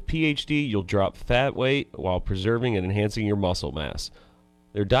PhD, you'll drop fat weight while preserving and enhancing your muscle mass.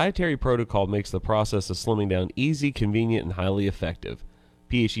 Their dietary protocol makes the process of slimming down easy, convenient, and highly effective.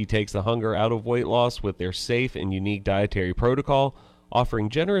 PhD takes the hunger out of weight loss with their safe and unique dietary protocol, offering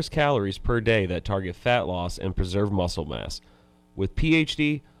generous calories per day that target fat loss and preserve muscle mass. With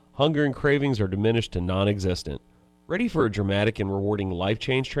PhD, hunger and cravings are diminished to non-existent. Ready for a dramatic and rewarding life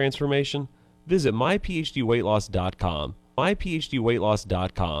change transformation? Visit myphdweightloss.com.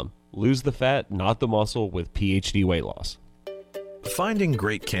 myphdweightloss.com. Lose the fat, not the muscle, with PhD weight loss. Finding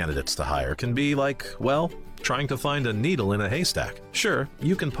great candidates to hire can be like, well, trying to find a needle in a haystack. Sure,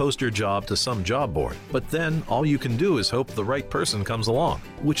 you can post your job to some job board, but then all you can do is hope the right person comes along,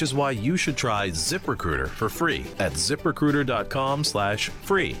 which is why you should try ZipRecruiter for free at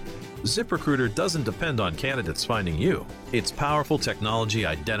ziprecruiter.com/free. ZipRecruiter doesn't depend on candidates finding you. Its powerful technology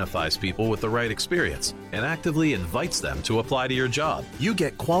identifies people with the right experience and actively invites them to apply to your job. You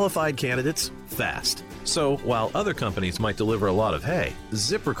get qualified candidates fast. So while other companies might deliver a lot of hay,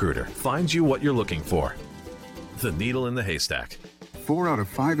 ZipRecruiter finds you what you're looking for. The needle in the haystack. 4 out of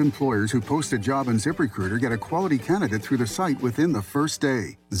 5 employers who post a job on ZipRecruiter get a quality candidate through the site within the first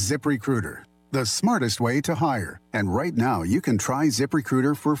day. ZipRecruiter, the smartest way to hire. And right now, you can try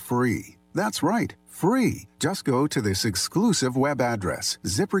ZipRecruiter for free. That's right, free. Just go to this exclusive web address,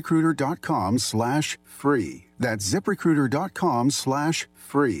 ziprecruiter.com/free. That's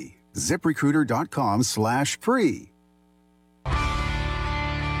ziprecruiter.com/free. ziprecruiter.com/free.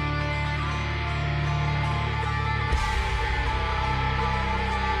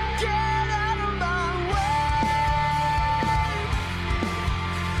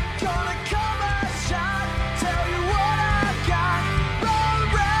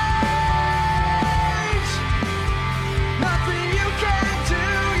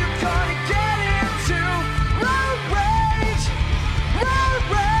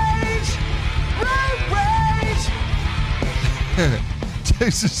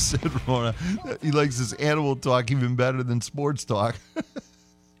 Jason said, Rona, he likes this animal talk even better than sports talk.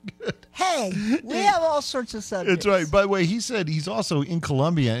 Hey, we have all sorts of subjects. That's right. By the way, he said he's also in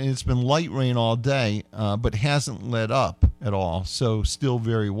Columbia, and it's been light rain all day, but hasn't let up at all, so still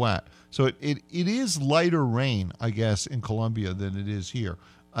very wet. So it is lighter rain, I guess, in Columbia than it is here.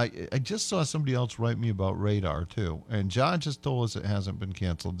 I just saw somebody else write me about radar, too, and John just told us it hasn't been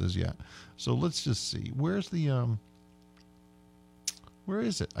canceled as yet. So let's just see. Where's the... Where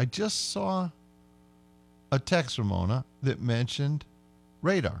is it? I just saw a text from Mona that mentioned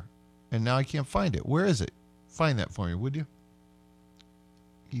radar, and now I can't find it. Where is it? Find that for me, would you?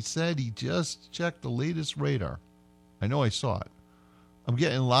 He said he just checked the latest radar. I know I saw it. I'm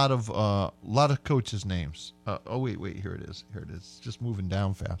getting a lot of coaches' names. Wait, here it is. Here it is. Just moving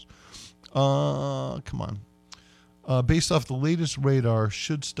down fast. Come on. Based off the latest radar,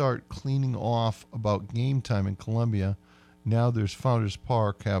 should start cleaning off about game time in Columbia. Now there's Founders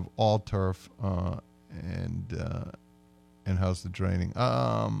Park, have all turf, and how's the draining?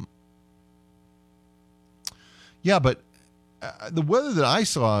 Yeah, but the weather that I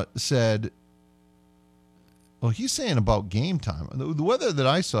saw said, well, he's saying about game time. The weather that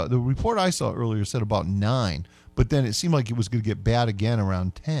I saw, the report I saw earlier said about 9, but then it seemed like it was going to get bad again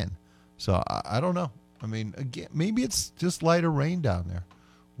around 10. So I don't know. I mean, again, maybe it's just lighter rain down there.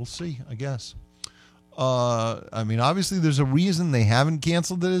 We'll see, I guess. I mean, obviously there's a reason they haven't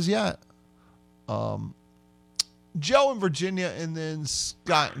canceled it as yet. Joe in Virginia and then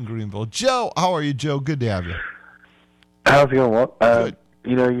Scott in Greenville. Joe, how are you, Joe? Good to have you. How's it going? Good.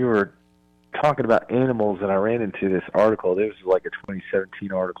 You know, you were talking about animals, and I ran into this article. There was like a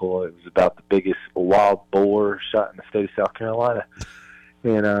 2017 article. It was about the biggest wild boar shot in the state of South Carolina.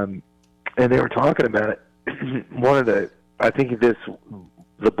 And they were talking about it. I think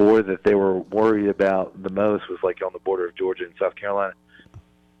the boar that they were worried about the most was like on the border of Georgia and South Carolina.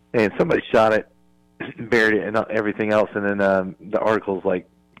 And somebody shot it, buried it, and everything else. And then the article's like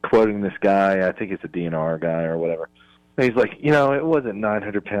quoting this guy. I think it's a DNR guy or whatever. And he's like, you know, it wasn't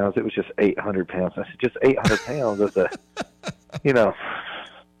 900 pounds. It was just 800 pounds. I said, just 800 pounds? That's a, you know,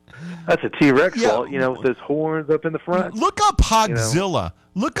 that's a T-Rex, Yeah. you know, with those horns up in the front. Look up Hogzilla.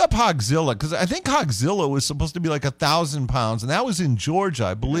 Look up Hogzilla, because I think Hogzilla was supposed to be like 1,000 pounds, and that was in Georgia,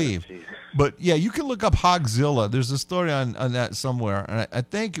 I believe. Oh, but yeah, you can look up Hogzilla. There's a story on that somewhere, and I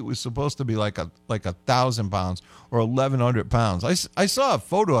think it was supposed to be like 1,000 pounds or 1,100 pounds. I saw a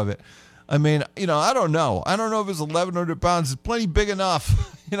photo of it. I mean, you know, I don't know. I don't know if it's 1,100 pounds. It's plenty big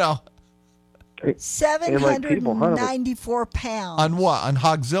enough, you know. 794 pounds. On what? On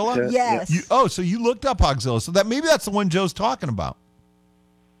Hogzilla? Yes. So you looked up Hogzilla. So maybe that's the one Joe's talking about.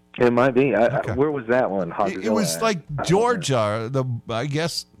 It might be. Okay. Where was that one? It was like Georgia, I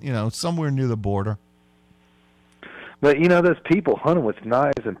guess, somewhere near the border. But those people hunting with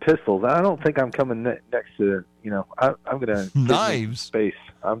knives and pistols. I don't think I'm coming next to. I'm going to knives space.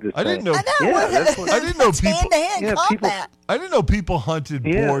 I'm just. I didn't know. I didn't know people. Hand-to-hand combat. I didn't know people hunted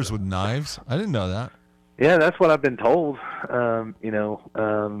boars with knives. I didn't know that. Yeah, that's what I've been told.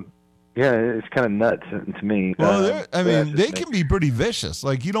 Yeah, it's kind of nuts to me. Well, they can be pretty vicious.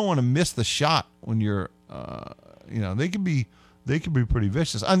 Like, you don't want to miss the shot when you're, they can be pretty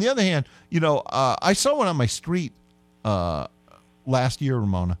vicious. On the other hand, I saw one on my street last year,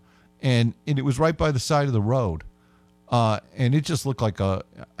 Ramona, and it was right by the side of the road, and it just looked like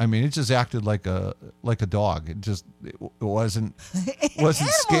it just acted like a dog. It wasn't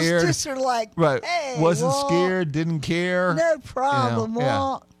scared. Just are like, right? Hey, wasn't scared. Didn't care. No problem.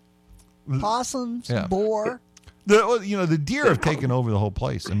 Yeah. Possums, Yeah. boar. The deer have taken over the whole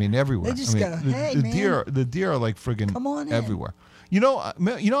place. Everywhere. They just go, hey, man. The deer are like friggin' Come on in. everywhere.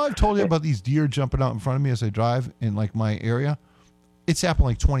 I've told you about these deer jumping out in front of me as I drive in like my area. It's happened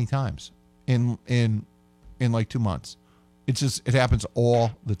like 20 times in like 2 months. It happens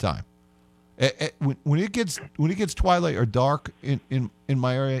all the time. When it gets twilight or dark in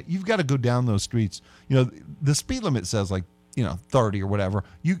my area, you've got to go down those streets. The speed limit says like 30 or whatever.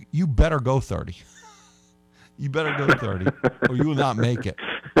 You better go 30. You better go 30, or you will not make it.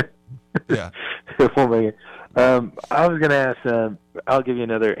 Yeah. It won't make it. I was going to ask. I'll give you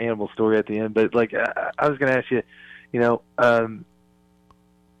another animal story at the end, but I was going to ask you.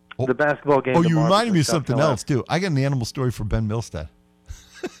 The basketball game. Oh, you reminded me of something else too. I got an animal story for Ben Milstead.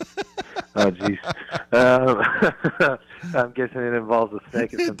 Oh, jeez. I'm guessing it involves a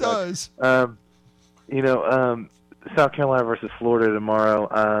snake. It does. South Carolina versus Florida tomorrow.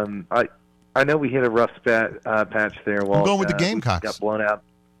 I know we hit a rough patch there. I'm going with the Gamecocks. Got blown out.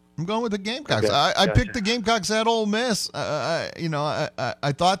 I'm going with the Gamecocks. Okay, I gotcha. picked the Gamecocks at Ole Miss. I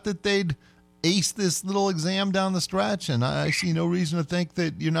thought that they'd ace this little exam down the stretch, and I see no reason to think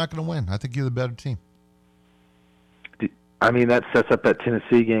that you're not going to win. I think you're the better team. That sets up that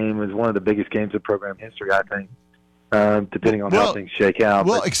Tennessee game as one of the biggest games of program history, I think, depending on how things shake out.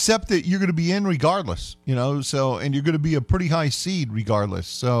 Well, except that you're going to be in regardless, and you're going to be a pretty high seed regardless.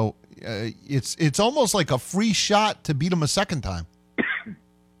 So it's almost like a free shot to beat them a second time.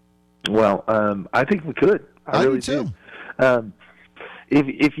 Well, I think we could. I really do.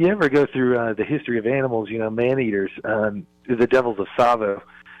 If you ever go through the history of animals, man-eaters, the devils of Savo,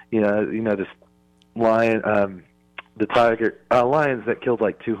 this lion, the tiger, lions that killed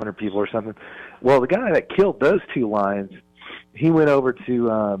like 200 people or something. Well, the guy that killed those two lions, he went over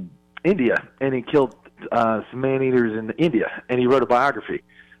to India and he killed some man-eaters in India, and he wrote a biography.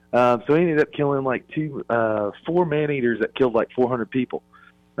 So he ended up killing like 4 man-eaters that killed like 400 people.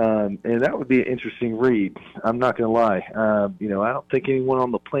 And that would be an interesting read. I'm not going to lie. I don't think anyone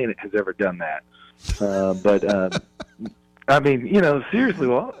on the planet has ever done that. Seriously,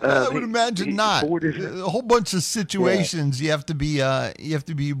 I would imagine not. A whole bunch of situations you have to be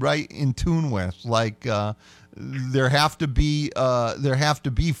right in tune with. Like there have to be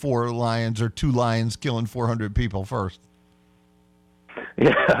 4 lions or 2 lions killing 400 people first.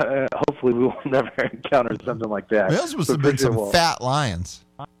 Yeah, hopefully we will never encounter something like that. Those must have been some fat lions.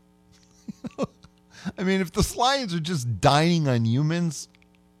 If the lions are just dining on humans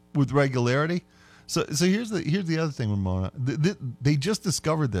with regularity. So here's the other thing, Ramona. They just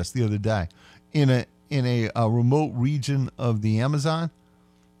discovered this the other day in a remote region of the Amazon.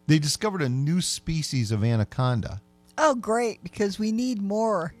 They discovered a new species of anaconda. Oh, great! Because we need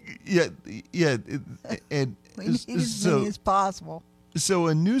more. Yeah. We need as many as possible. So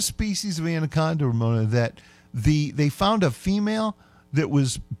a new species of anaconda, Ramona, that they found a female that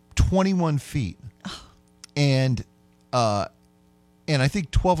was 21 feet and I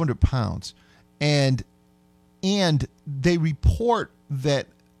think 1,200 pounds. And they report that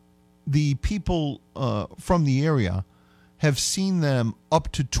the people from the area have seen them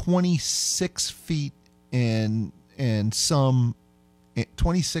up to 26 feet and some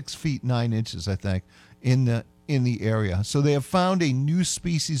 26 feet 9 inches, I think, in the area. So they have found a new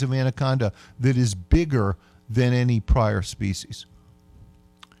species of anaconda that is bigger than any prior species.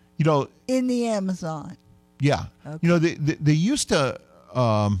 In the Amazon. Yeah. Okay. They used to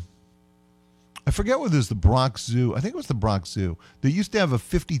I forget whether it was the Bronx Zoo. I think it was the Bronx Zoo. They used to have a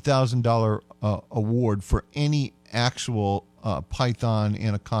 $50,000 award for any actual python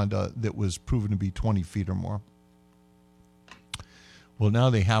anaconda that was proven to be 20 feet or more. Well,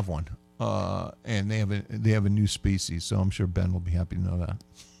 now they have one, and they have a new species. So I'm sure Ben will be happy to know that.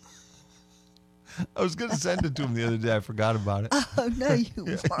 I was going to send it to him the other day. I forgot about it. Oh, no, you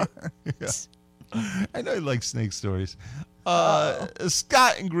weren't. Yeah. I know you like snake stories.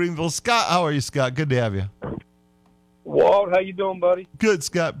 Scott in Greenville. Scott, how are you, Scott? Good to have you. Walt, how you doing, buddy? Good,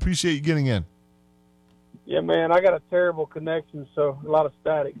 Scott. Appreciate you getting in. Yeah, man, I got a terrible connection, so a lot of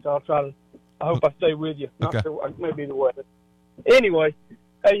static. So I hope I stay with you. Not Okay. sure, maybe the weather. Anyway,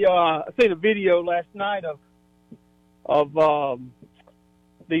 hey, I seen a video last night of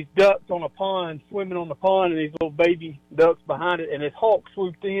these ducks on a pond, swimming on the pond, and these little baby ducks behind it, and this hawk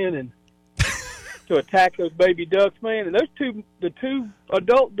swooped in and to attack those baby ducks, man. And the two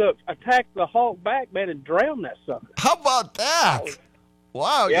adult ducks attacked the hawk back, man, and drowned that sucker. How about that?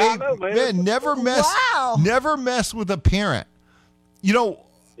 Wow. Yeah, Hey, I know, man. never mess with a parent. You know,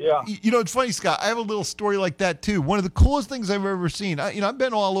 Yeah. It's funny, Scott. I have a little story like that too. One of the coolest things I've ever seen. I've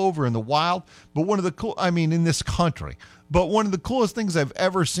been all over in the wild, but in this country. But one of the coolest things I've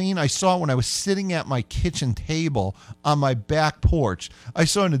ever seen, I saw when I was sitting at my kitchen table on my back porch. I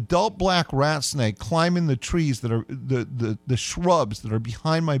saw an adult black rat snake climbing the trees that are the shrubs that are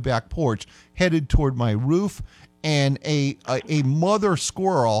behind my back porch, headed toward my roof, and a mother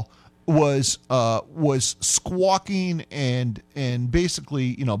squirrel was squawking and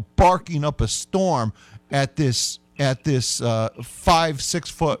basically barking up a storm at this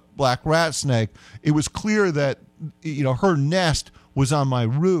 5-6 foot black rat snake. It was clear that her nest was on my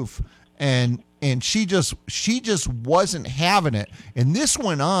roof, and she just wasn't having it. And this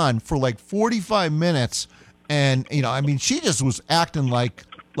went on for like 45 minutes, and she just was acting like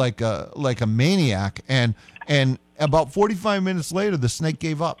a maniac. And about 45 minutes later, the snake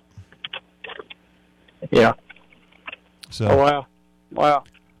gave up. Yeah. So Oh, wow.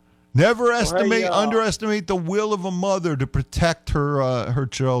 never hey, underestimate the will of a mother to protect her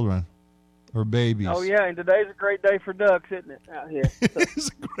children, her babies. Oh, yeah, and today's a great day for ducks, isn't it, out here? It's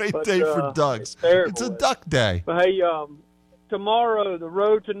a great day for ducks. It's terrible. It's a duck day. But, hey, tomorrow, the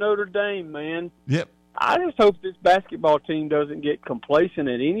road to Notre Dame, man. Yep. I just hope this basketball team doesn't get complacent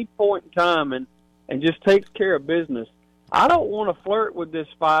at any point in time and just takes care of business. I don't want to flirt with this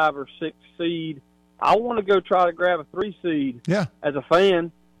 5 or 6 seed. I want to go try to grab a 3 seed as a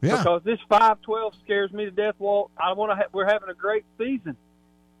fan because this 5-12 scares me to death, Walt. We're having a great season.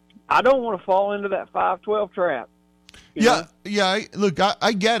 I don't want to fall into that 5-12 trap. You know? Look,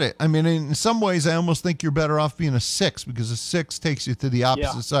 I get it. I mean, in some ways, I almost think you're better off being a 6 because a 6 takes you to the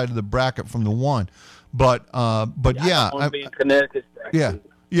opposite side of the bracket from the 1. But I don't want to be in Connecticut's bracket.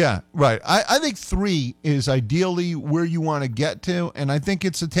 Yeah, right. I think 3 is ideally where you want to get to, and I think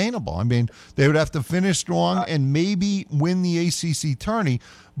it's attainable. I mean, they would have to finish strong and maybe win the ACC tourney.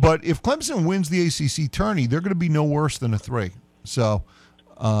 But if Clemson wins the ACC tourney, they're going to be no worse than a 3. So,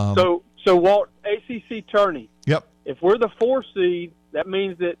 So Walt, ACC tourney. Yep. If we're the 4 seed, that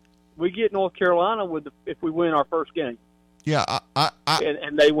means that we get North Carolina if we win our first game. Yeah,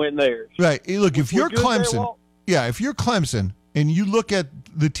 and they win theirs. Right. Hey, look, if you're Clemson, if you're Clemson and you look at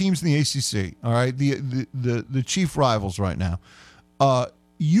the teams in the ACC, all right, the chief rivals right now,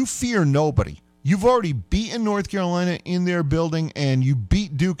 you fear nobody. You've already beaten North Carolina in their building, and you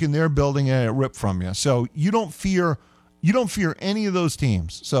beat Duke in their building, and it ripped from you. So you don't fear any of those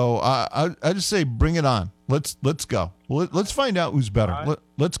teams. So I just say bring it on. Let's go. Let's find out who's better. Right.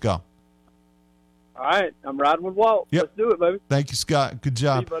 Let's go. All right, I'm riding with Walt. Yep. Let's do it, baby. Thank you, Scott. Good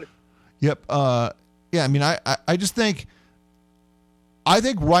job. See you, buddy. Yep. I mean, I just think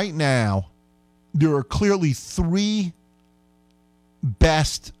right now there are clearly 3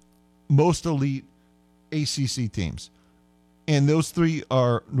 best, most elite ACC teams, and those 3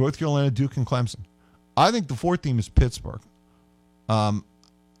 are North Carolina, Duke, and Clemson. I think the 4th team is Pittsburgh.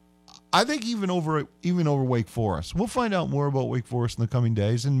 I think even over Wake Forest. We'll find out more about Wake Forest in the coming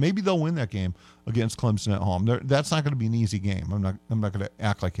days, and maybe they'll win that game against Clemson at home. That's not going to be an easy game. I'm not going to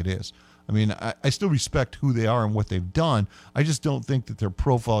act like it is. I mean, I still respect who they are and what they've done. I just don't think that their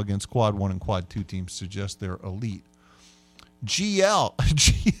profile against Quad 1 and Quad 2 teams suggests they're elite. GL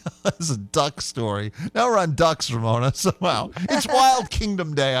is a duck story. Now we're on ducks, Ramona, somehow. It's Wild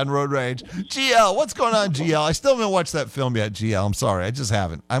Kingdom Day on Road Rage. GL, what's going on, GL? I still haven't watched that film yet, GL. I'm sorry. I just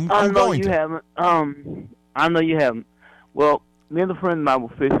haven't. I'm going to. I know you haven't. Well, me and a friend of mine were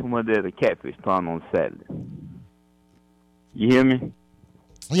fishing one day at a catfish pond on Saturday. You hear me?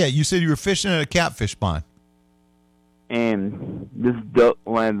 Yeah, you said you were fishing at a catfish pond. And this duck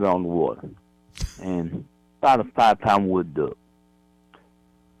landed on the water. And about a 5-pound wood duck.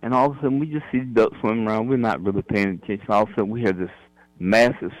 And all of a sudden, we just see the duck swimming around. We're not really paying attention. All of a sudden, we hear this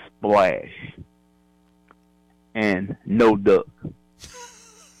massive splash. And no duck.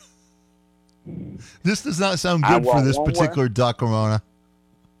 This does not sound good for this particular duck, Ramona.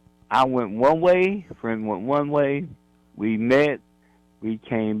 I went one way, friend went one way. We met, we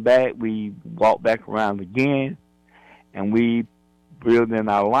came back, we walked back around again, and we reeled in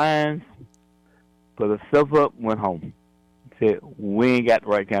our lines, put our stuff up, went home. Said, we ain't got the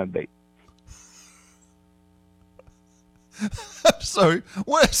right kind of bait. I'm sorry.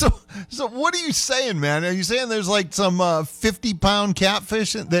 What? So what are you saying, man? Are you saying there's like some 50-pound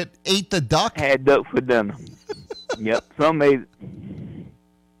catfish that ate the duck? Had duck for dinner. Yep, some ate it.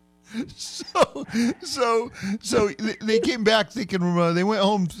 So they came back thinking, they went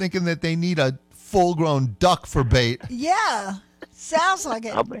home thinking that they need a full-grown duck for bait. Yeah, sounds like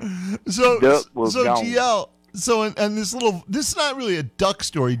it. So Duck was gone. GL. So and this is not really a duck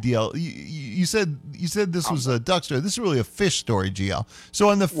story, DL. You said this was a duck story. This is really a fish story, GL. So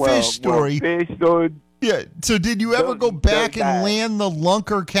on the fish story, yeah. So did you ever go back and land the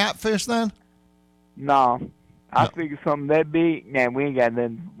lunker catfish then? No. I figured something that big, man, we got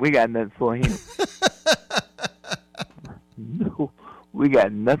nothing for him. No, we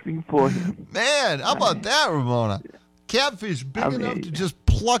got nothing for him. Man, how about that, Ramona? Catfish big enough to just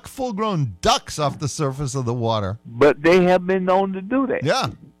pluck full-grown ducks off the surface of the water. But they have been known to do that. Yeah.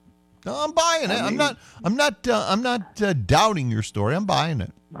 No, I'm buying it. I'm not doubting your story. I'm buying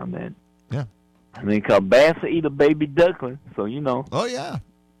it. I mean, yeah. I mean, 'cause bass will eat a baby duckling, so you know. Oh yeah.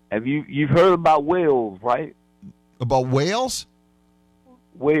 Have you've heard about whales, right? About whales?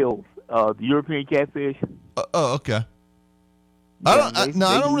 Whales, the European catfish. Oh, okay. I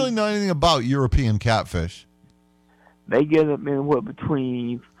don't really know anything about European catfish. They get up in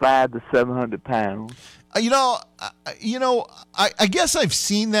between 500 to 700 pounds. I guess I've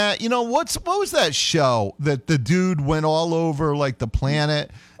seen that. What was that show that the dude went all over like the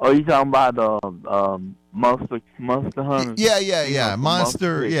planet? Oh, you talking about Monster Hunter? Yeah.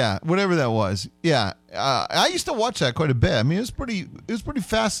 Monster, yeah, whatever that was. Yeah, I used to watch that quite a bit. I mean, it was pretty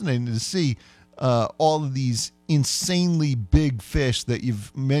fascinating to see all of these insanely big fish that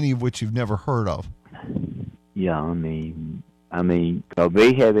many of which you've never heard of. Yeah, I mean, they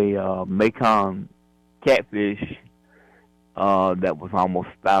had a Mekong catfish that was almost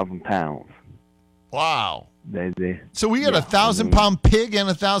 1,000 pounds. Wow. So we got 1,000-pound pig and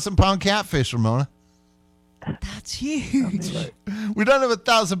 1,000-pound catfish, Ramona. That's huge. We don't have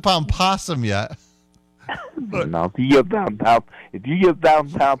 1,000-pound possum yet. But no, if you get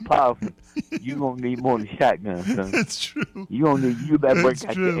 1,000-pound possum, you're gonna need more than a shotgun, son. It's true. You better break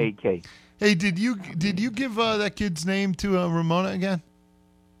out your AK. Hey, did you give that kid's name to Ramona again?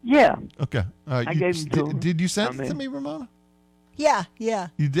 Yeah. Okay. I gave him to her. Did you send it to me, Ramona? Yeah.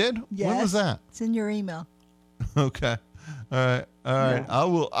 You did? Yes. When was that? It's in your email. Okay. All right. Yeah. I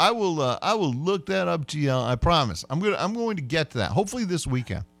will look that up, GL. I promise. I'm going to get to that. Hopefully this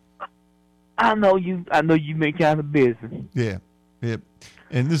weekend. I know you've been kind of busy. Yeah.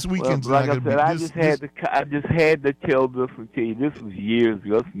 And this weekend's like not going to be. I just had to tell this one to you. This was years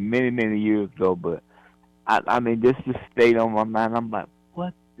ago, this was many years ago. But I mean, this just stayed on my mind. I'm like,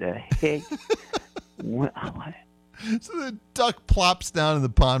 what the heck? So the duck plops down in the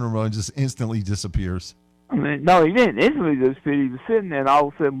pond, Ramon, and just instantly disappears. I mean, no, he didn't instantly disappear. He was sitting there, and all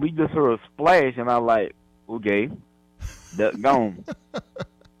of a sudden, we just heard a splash, and I'm like, okay, duck gone.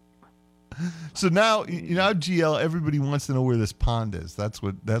 So now, GL, everybody wants to know where this pond is. That's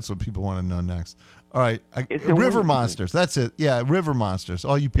what people want to know next. All right, river monsters. That's it. Yeah, river monsters.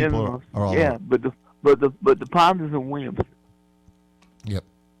 All you people are all over. but the pond is in Williams. Yep.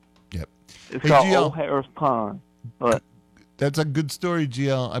 It's called GL, Old Harris Pond. But that's a good story,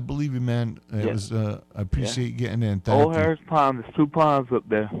 GL. I believe you, man. It was. I appreciate you getting in. Thank Old you. Harris Pond. There's 2 ponds up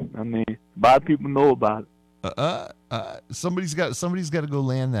there. I mean, a lot of people know about it. Somebody's got to go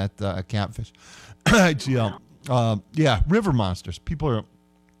land that catfish. GL. Yeah, river monsters. People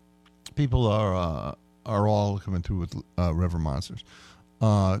are all coming through with river monsters.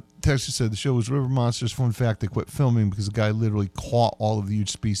 Texas said the show was River Monsters. Fun fact: they quit filming because the guy literally caught all of the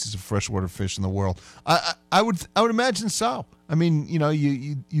huge species of freshwater fish in the world. I would imagine so. I mean,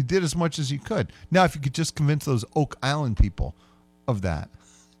 you did as much as you could. Now, if you could just convince those Oak Island people of that.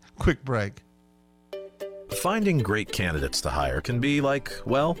 Quick break. Finding great candidates to hire can be like,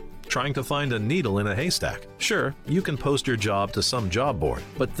 well, trying to find a needle in a haystack. Sure, you can post your job to some job board,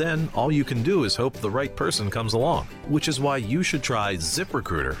 but then all you can do is hope the right person comes along, which is why you should try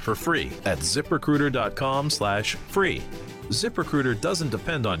ZipRecruiter for free at ziprecruiter.com/free. ZipRecruiter doesn't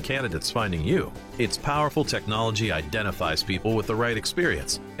depend on candidates finding you. Its powerful technology identifies people with the right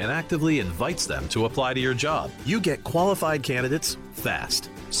experience and actively invites them to apply to your job. You get qualified candidates fast.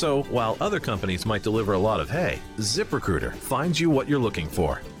 So while other companies might deliver a lot of hay, ZipRecruiter finds you what you're looking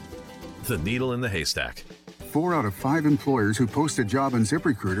for. The needle in the haystack. 4 out of 5 employers who post a job on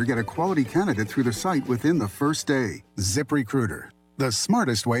ZipRecruiter get a quality candidate through the site within the first day. ZipRecruiter, the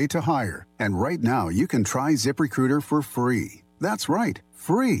smartest way to hire. And right now, you can try ZipRecruiter for free. That's right,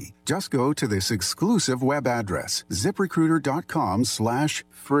 free. Just go to this exclusive web address,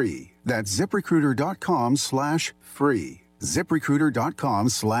 ZipRecruiter.com/free. That's ZipRecruiter.com/free.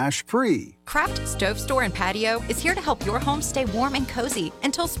 ZipRecruiter.com/free. Craft Stove Store and Patio is here to help your home stay warm and cozy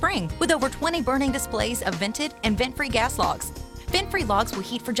until spring with over 20 burning displays of vented and vent-free gas logs. Vent-free logs will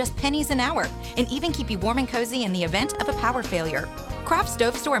heat for just pennies an hour and even keep you warm and cozy in the event of a power failure. Craft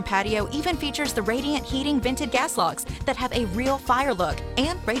Stove Store and Patio even features the Radiant Heating vented gas logs that have a real fire look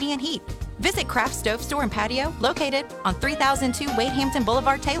and radiant heat. Visit Craft Stove Store and Patio, located on 3002 Wade Hampton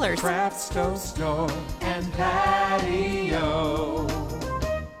Boulevard, Taylors. Craft Stove Store and Patio.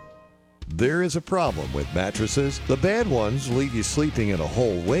 There is a problem with mattresses. The bad ones leave you sleeping in a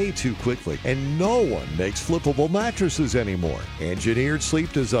hole way too quickly, and no one makes flippable mattresses anymore. Engineered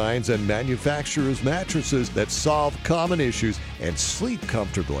Sleep designs and manufactures mattresses that solve common issues and sleep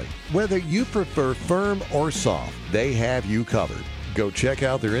comfortably. Whether you prefer firm or soft, they have you covered. Go check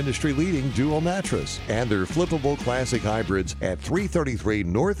out their industry-leading dual mattress and their flippable classic hybrids at 333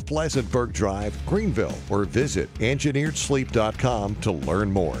 North Pleasantburg Drive, Greenville, or visit engineeredsleep.com to learn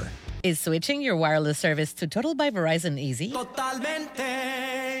more. Is switching your wireless service to Total by Verizon easy?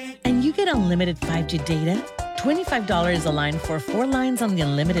 Totalmente. And you get unlimited 5G data, $25 a line for 4 lines on the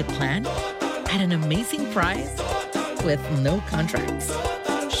unlimited plan, at an amazing price with no contracts.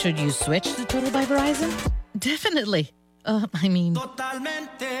 Should you switch to Total by Verizon? Definitely. Totalmente.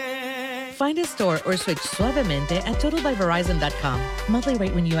 Find a store or switch suavemente at totalbyverizon.com. Monthly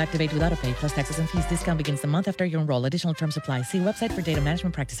rate when you activate with autopay plus taxes and fees. Discount begins the month after you enroll. Additional terms apply. See website for data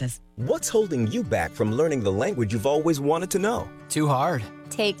management practices. What's holding you back from learning the language you've always wanted to know? Too hard.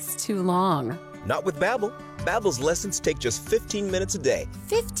 Takes too long. Not with Babbel. Babbel's lessons take just 15 minutes a day.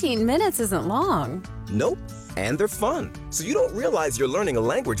 15 minutes isn't long. Nope. And they're fun. So you don't realize you're learning a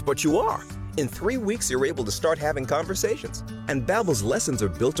language, but you are. In 3 weeks, you're able to start having conversations. And Babbel's lessons are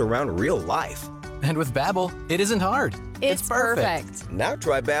built around real life. And with Babbel, it isn't hard. It's perfect. Now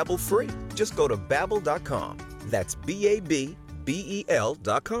try Babbel free. Just go to Babbel.com. That's BABBEL.com.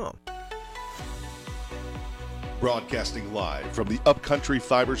 Broadcasting live from the Upcountry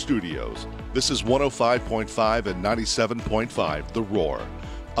Fiber Studios. This is 105.5 and 97.5 The Roar.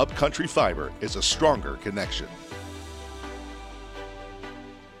 Upcountry Fiber is a stronger connection.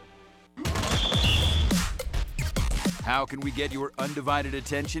 How can we get your undivided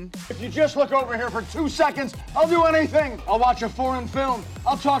attention? If you just look over here for 2 seconds, I'll do anything. I'll watch a foreign film.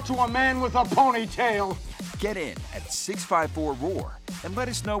 I'll talk to a man with a ponytail. Get in at 654-ROAR and let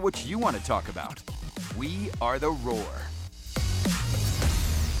us know what you want to talk about. We are The Roar.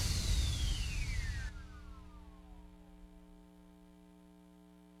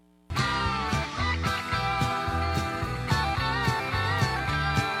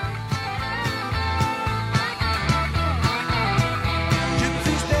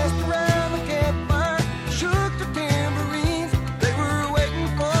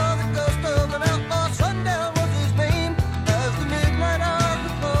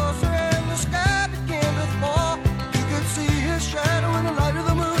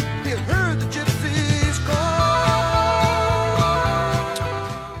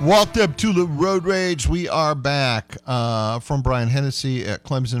 Walked up to the Road Rage. We are back from Brian Hennessy at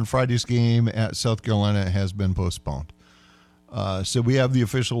Clemson. Friday's game at South Carolina has been postponed. So we have the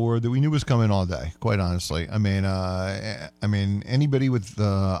official word that we knew was coming all day, quite honestly. I mean, anybody with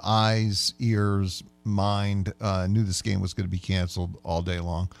eyes, ears, mind knew this game was going to be canceled all day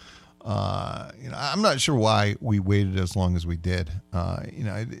long. I'm not sure why we waited as long as we did.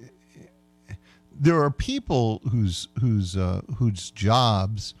 There are people whose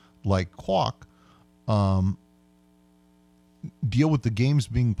jobs, like Kwok, deal with the games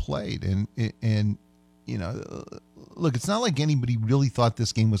being played, and look, it's not like anybody really thought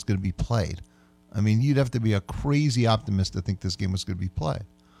this game was going to be played. I mean, you'd have to be a crazy optimist to think this game was going to be played.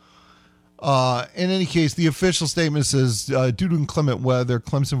 In any case, the official statement says, due to inclement weather,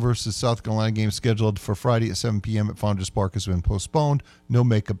 Clemson versus South Carolina game scheduled for Friday at 7 p.m. at Founders Park has been postponed. No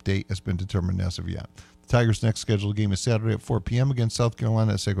makeup date has been determined as of yet. The Tigers' next scheduled game is Saturday at 4 p.m. against South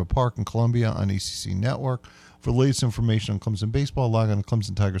Carolina at Sacred Park in Columbia on ACC Network. For the latest information on Clemson baseball, log on to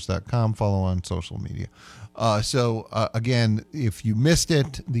ClemsonTigers.com. Follow on social media. Again, if you missed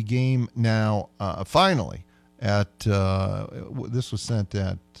it, the game now finally at this was sent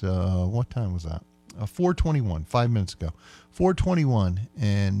at what time was that? 4:21, 5 minutes ago. 4:21,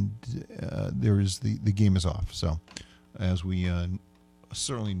 and the game is off. So, as we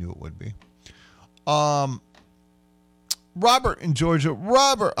certainly knew it would be. Robert in Georgia.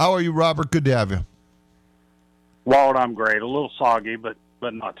 Robert, how are you, Robert? Good to have you. Walt, I'm great. A little soggy, but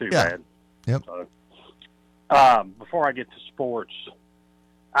not too bad. Yep. So, before I get to sports,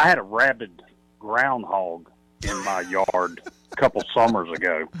 I had a rabid groundhog in my yard a couple summers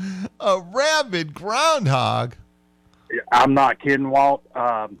ago. A rabid groundhog? I'm not kidding, Walt.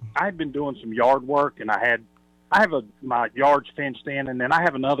 I had been doing some yard work, and I have my yard's fenced in, and then I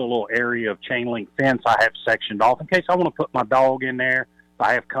have another little area of chain link fence I have sectioned off in case I want to put my dog in there. If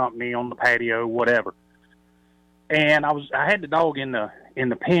I have company on the patio, whatever. And I had the dog in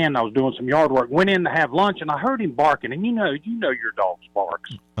the pen. I was doing some yard work. Went in to have lunch, and I heard him barking. And you know your dog's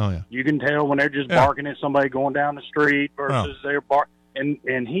barks. Oh yeah. You can tell when they're just barking at somebody going down the street versus they're barking.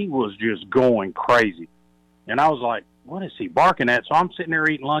 And he was just going crazy. And I was like, what is he barking at? So I'm sitting there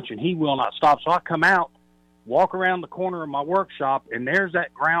eating lunch, and he will not stop. So I come out, walk around the corner of my workshop, and there's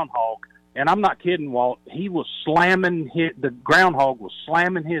that groundhog. And I'm not kidding, Walt. He was the groundhog was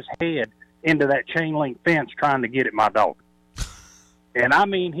slamming his head into that chain link fence trying to get at my dog. And I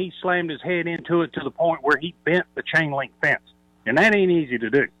mean, he slammed his head into it to the point where he bent the chain link fence. And that ain't easy to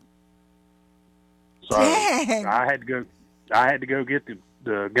do. So Dang. I had to go get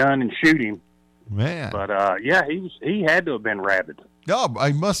the gun and shoot him. Man. But yeah, he had to have been rabid. Oh,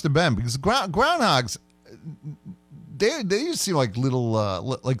 I must have been, because groundhogs, they used to seem like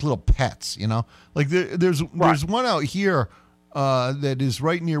little pets, you know. Like there's one out here that is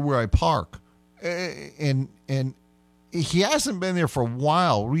right near where I park, and he hasn't been there for a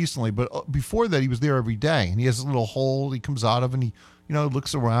while recently, but before that he was there every day, and he has a little hole he comes out of, and he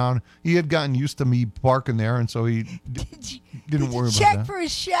looks around. He had gotten used to me parking there, and so he didn't worry about that. Check for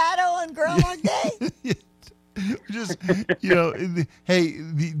his shadow on Groundhog Day. Just, hey,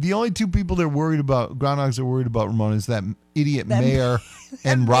 the only two people they're worried about, groundhogs are worried about, Ramona, is that idiot mayor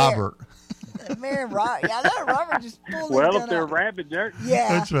and Robert. Mayor and Robert. Yeah, that Robert just pulled Well, his if they're gun out. rabid, Yeah,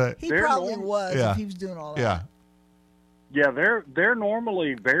 That's right. He probably was Yeah. if he was doing all that. Yeah. Yeah, they're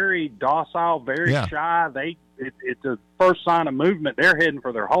normally very docile, very Yeah. shy. It's the first sign of movement, they're heading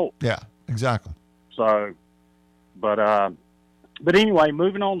for their hole. Yeah, exactly. So, but anyway,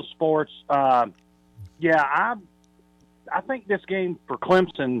 moving on to sports. Yeah, I think this game for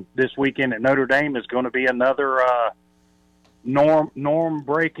Clemson this weekend at Notre Dame is going to be another norm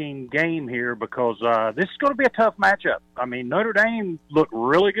breaking game here, because this is going to be a tough matchup. I mean, Notre Dame looked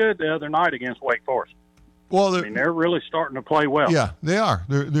really good the other night against Wake Forest. Well, they're really starting to play well. Yeah, they are.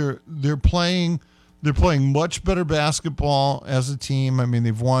 They're playing much better basketball as a team. I mean,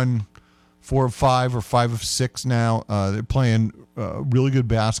 they've won 4 of 5 or 5 of 6 now. They're playing really good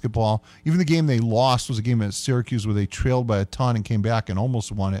basketball. Even the game they lost was a game at Syracuse where they trailed by a ton and came back and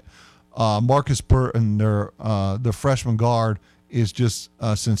almost won it. Marcus Burton, their freshman guard, is just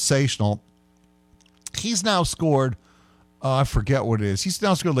sensational. He's now scored, I forget what it is. He's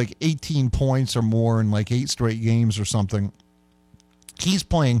now scored like 18 points or more in like 8 straight games or something. He's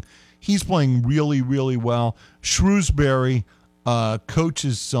playing really, really well. Shrewsbury,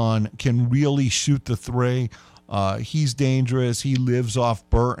 coach's son, can really shoot the three. He's dangerous. He lives off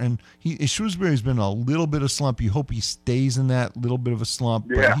Burton. Shrewsbury's been a little bit of slump. You hope he stays in that little bit of a slump.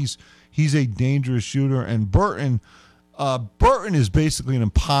 Yeah. But he's a dangerous shooter. And Burton is basically an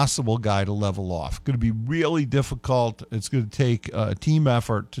impossible guy to level off. Going to be really difficult. It's going to take a team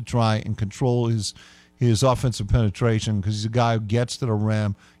effort to try and control his offensive penetration, because he's a guy who gets to the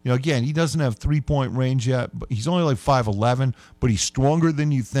rim. Again, he doesn't have 3-point range yet, but he's only like 5'11", but he's stronger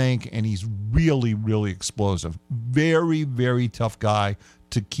than you think, and he's really, really explosive. Very, very tough guy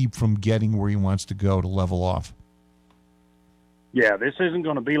to keep from getting where he wants to go to level off. Yeah, this isn't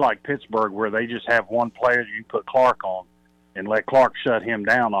going to be like Pittsburgh where they just have one player you put Clark on and let Clark shut him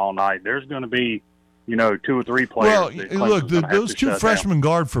down all night. There's going to be, 2 or 3 players. Well, that look, Clemson's gonna have those to two shut freshman down.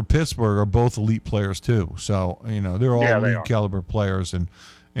 guard for Pittsburgh are both elite players too. So they're all Yeah, they elite are. caliber players, and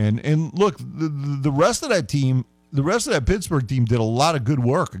look, the rest of that team, the rest of that Pittsburgh team did a lot of good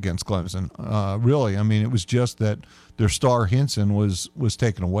work against Clemson. Really, I mean, it was just that their star Hinson was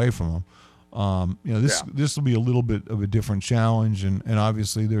taken away from them. This will be a little bit of a different challenge, and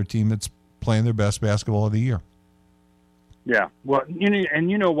obviously they're a team that's playing their best basketball of the year. Yeah, well,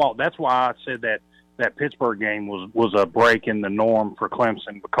 you know what? That's why I said that Pittsburgh game was a break in the norm for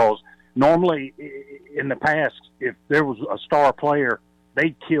Clemson, because normally in the past, if there was a star player,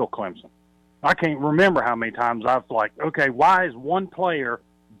 they'd kill Clemson. I can't remember how many times I've okay, why is one player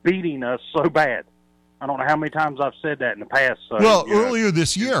beating us so bad? I don't know how many times I've said that in the past. So, Well, earlier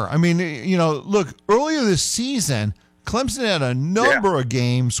this year, I mean, look, earlier this season, Clemson had a number of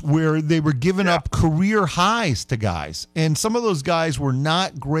games where they were giving up career highs to guys, and some of those guys were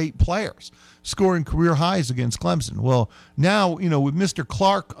not great players, scoring career highs against Clemson. Well, now, with Mr.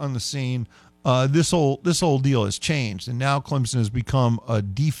 Clark on the scene, this whole deal has changed, and now Clemson has become a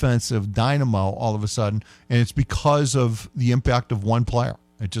defensive dynamo all of a sudden, and it's because of the impact of one player.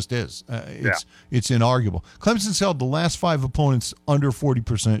 It just is. It's inarguable. Clemson's held the last 5 opponents under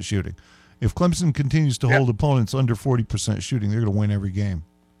 40% shooting. If Clemson continues to hold opponents under 40% shooting, they're going to win every game.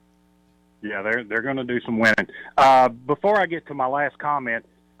 Yeah, they're going to do some winning. Before I get to my last comment,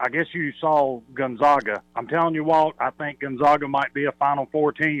 I guess you saw Gonzaga. I'm telling you, Walt, I think Gonzaga might be a Final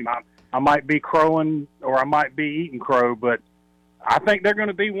Four team. I might be crowing or I might be eating crow, but I think they're going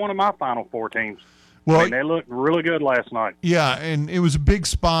to be one of my Final Four teams. Well, they looked really good last night. Yeah, and it was a big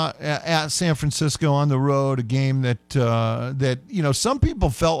spot at San Francisco on the road, a game that some people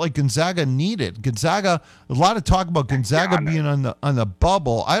felt like Gonzaga needed. Gonzaga, a lot of talk about Gonzaga being on the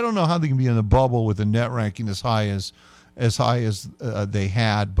bubble. I don't know how they can be on the bubble with a net ranking as high as they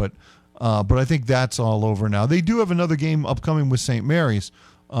had, but I think that's all over now. They do have another game upcoming with St. Mary's.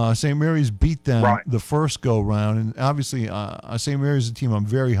 St. Mary's beat them the first go round, and obviously St. Mary's is a team I'm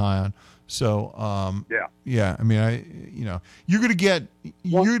very high on. So yeah. I mean, you're gonna get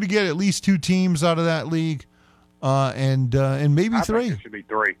at least 2 teams out of that league, and maybe 3. I think it should be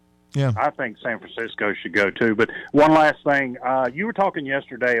 3. Yeah, I think San Francisco should go too. But one last thing, you were talking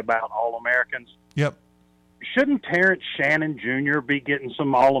yesterday about All-Americans. Yep. Shouldn't Terrence Shannon Jr. be getting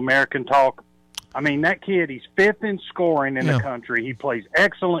some All-American talk? I mean, that kid, he's 5th in scoring in the country. He plays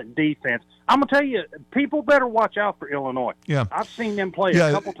excellent defense. I'm going to tell you, people better watch out for Illinois. Yeah. I've seen them play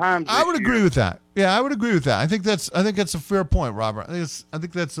a couple times this I would agree year. with that. Yeah, I would agree with that. I think that's a fair point, Robert. I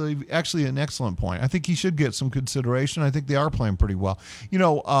think that's actually an excellent point. I think he should get some consideration. I think they are playing pretty well.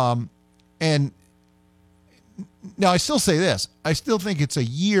 And now I still say this. I still think it's a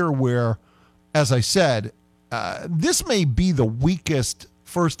year where, as I said, this may be the weakest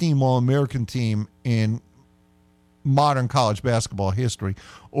first-team All-American team in modern college basketball history,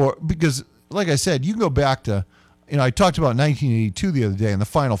 or because, like I said, you can go back to, I talked about 1982 the other day and the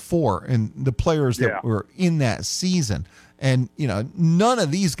Final Four and the players that were in that season, and none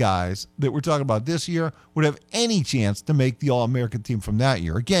of these guys that we're talking about this year would have any chance to make the All-American team from that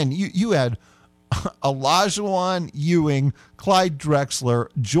year. Again, you had Olajuwon, Ewing, Clyde Drexler,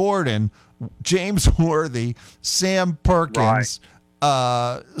 Jordan, James Worthy, Sam Perkins,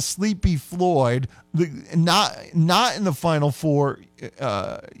 Sleepy Floyd. Not in the Final Four.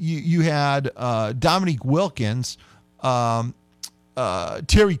 You had Dominique Wilkins, Terry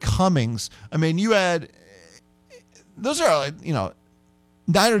Cummings. I mean, you had those are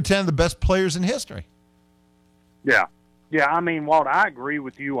 9 or 10 of the best players in history. Yeah. I mean, Walt, I agree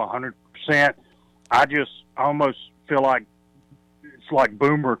with you 100%. I just almost feel like it's like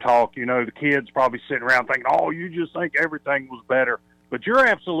boomer talk. The kids probably sitting around thinking, "Oh, you just think everything was better." But you're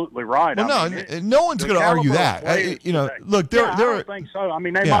absolutely right. Well, no one's going to argue that. Look, I don't think so. I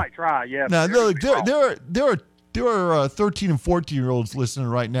mean, they might try. Yeah. No, look, there are 13 and 14-year-olds listening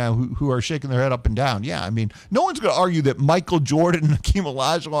right now who are shaking their head up and down. Yeah, I mean, no one's going to argue that Michael Jordan, Hakeem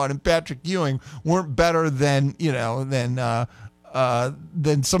Olajuwon, and Patrick Ewing weren't better than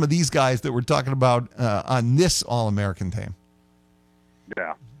some of these guys that we're talking about on this All-American team.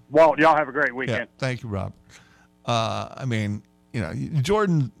 Yeah. Walt, y'all have a great weekend. Yeah, thank you, Rob. I mean,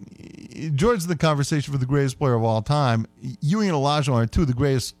 Jordan's the conversation for the greatest player of all time. Ewing and Olajuwon are 2 of the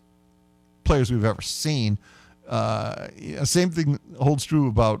greatest players we've ever seen. Same thing holds true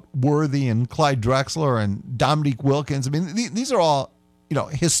about Worthy and Clyde Drexler and Dominique Wilkins. I mean, these are all,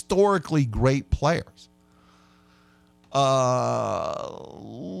 historically great players.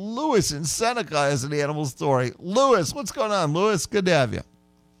 Lewis in Seneca has an animal story. Lewis, what's going on? Lewis, good to have you.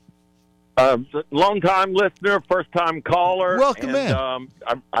 Long-time listener, first-time caller. Welcome in.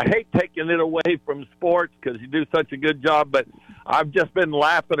 I hate taking it away from sports because you do such a good job, but I've just been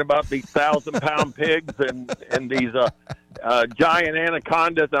laughing about these 1,000-pound pigs and these giant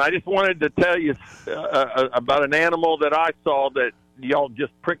anacondas, and I just wanted to tell you about an animal that I saw that y'all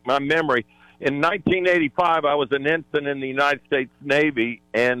just pricked my memory. In 1985, I was an ensign in the United States Navy,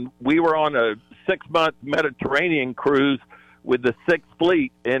 and we were on a 6-month Mediterranean cruise with the 6th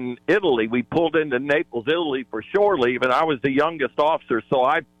Fleet in Italy. We pulled into Naples, Italy for shore leave, and I was the youngest officer, so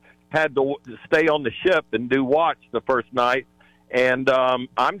I had to stay on the ship and do watch the first night. And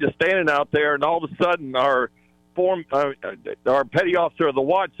I'm just standing out there, and all of a sudden our petty officer of the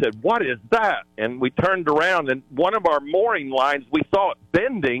watch said, "What is that?" And we turned around, and one of our mooring lines, we saw it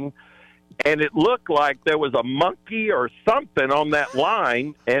bending, and it looked like there was a monkey or something on that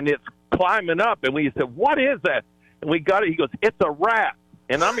line, and it's climbing up. And we said, "What is that?" And we got it. He goes, it's a rat.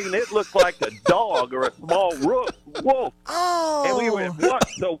 And, I mean, it looked like a dog or a small wolf. Oh. And we went, what?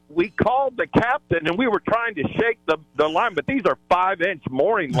 So we called the captain, and we were trying to shake the line. But these are 5-inch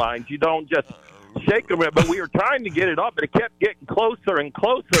mooring lines. You don't just shake them. But we were trying to get it up, but it kept getting closer and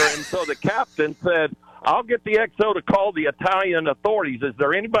closer. And so the captain said, I'll get the XO to call the Italian authorities. Is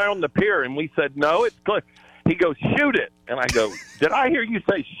there anybody on the pier? And we said, no, it's clear. He goes, shoot it. And I go, did I hear you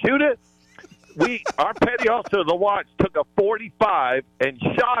say shoot it? Our petty officer of the watch took a 45 and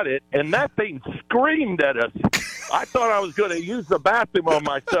shot it, and that thing screamed at us. I thought I was going to use the bathroom on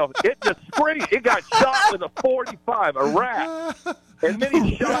myself. It just screamed. It got shot with a 45, a rat. And then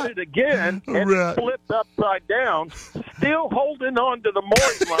he shot it again, and it flipped upside down, still holding on to the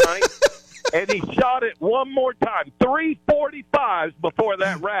mooring line. And he shot it one more time, 3 45s before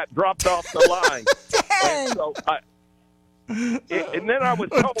that rat dropped off the line. And so and then I was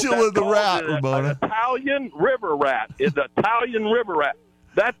told Attila the rat, an Ramona. Italian river rat. It's an Italian river rat.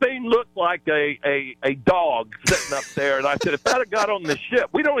 That thing looked like a dog sitting up there. And I said, if that had got on the ship,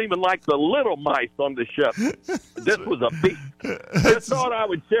 we don't even like the little mice on the ship. This was a beast. Just thought I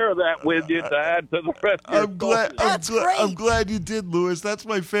would share that with you to add to the rest of your I'm glad you did, Lewis. That's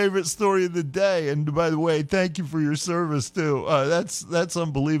my favorite story of the day. And by the way, thank you for your service too. That's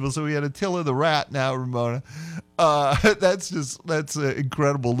unbelievable. So we had Attila the rat now, Ramona. That's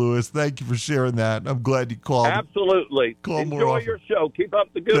incredible, Lewis. Thank you for sharing that. I'm glad you called. Absolutely. Enjoy your show. Keep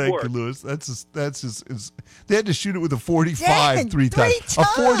up the good work. Thank you, Lewis. That's just they had to shoot it with a 45 three times. A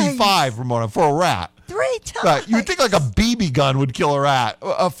 45, Ramona, for a rat. 3 times. Right. You would think like a BB gun would kill a rat.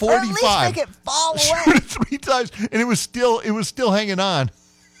 A 45. Or at least make it fall away. Shoot it 3 times, and it was still hanging on.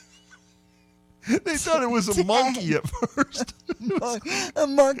 They thought it was a monkey at first. A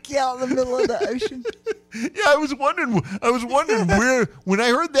monkey out in the middle of the ocean. Yeah, I was wondering where. When I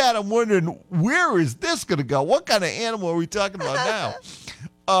heard that, I'm wondering where is this going to go? What kind of animal are we talking about now?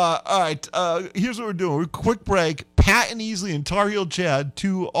 All right. Here's what we're doing. We're quick break. Pat and Easley and Tar Heel Chad,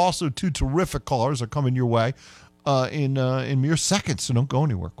 two terrific callers, are coming your way in mere seconds. So don't go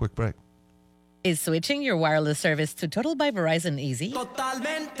anywhere. Quick break. Is switching your wireless service to Total by Verizon easy?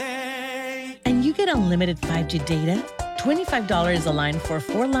 Totalmente. And you get unlimited 5G data, $25 a line for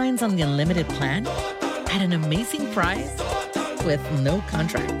 4 lines on the unlimited plan, at an amazing price, with no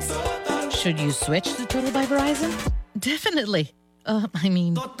contracts. Should you switch to Total by Verizon? Definitely.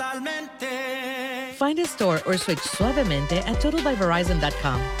 Find a store or switch suavemente at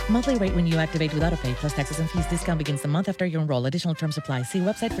totalbyverizon.com. Monthly rate when you activate with autopay plus taxes and fees. Discount begins the month after you enroll. Additional terms apply. See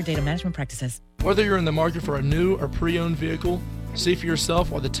website for data management practices. Whether you're in the market for a new or pre-owned vehicle, see for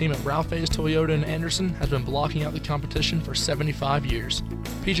yourself why the team at Ralph Hayes Toyota in Anderson has been blocking out the competition for 75 years.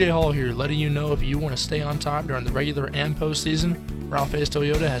 PJ Hall here, letting you know if you want to stay on top during the regular and postseason, Ralph Hayes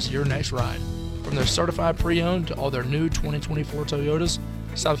Toyota has your next ride. From their certified pre-owned to all their new 2024 Toyotas,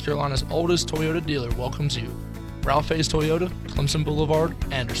 South Carolina's oldest Toyota dealer welcomes you. Ralph Hayes Toyota, Clemson Boulevard,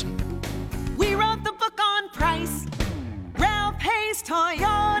 Anderson. We wrote the book on price. Ralph Hayes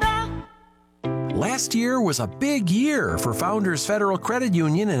Toyota. Last year was a big year for Founders Federal Credit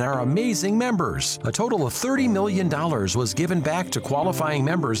Union and our amazing members. A total of $30 million was given back to qualifying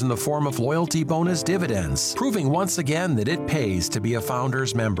members in the form of loyalty bonus dividends, proving once again that it pays to be a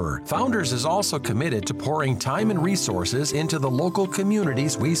Founders member. Founders is also committed to pouring time and resources into the local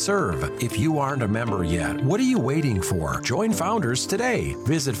communities we serve. If you aren't a member yet, what are you waiting for? Join Founders today.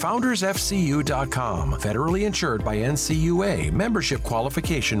 Visit foundersfcu.com. Federally insured by NCUA. Membership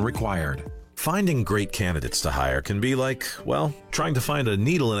qualification required. Finding great candidates to hire can be like, well, trying to find a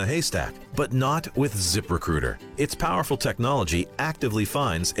needle in a haystack, but not with ZipRecruiter. Its powerful technology actively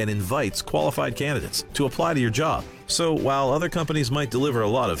finds and invites qualified candidates to apply to your job. So while other companies might deliver a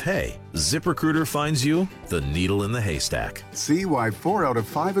lot of hay, ZipRecruiter finds you the needle in the haystack. See why 4 out of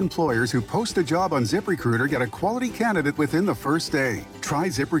 5 employers who post a job on ZipRecruiter get a quality candidate within the first day. Try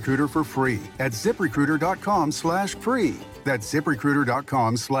ZipRecruiter for free at ZipRecruiter.com/free. That's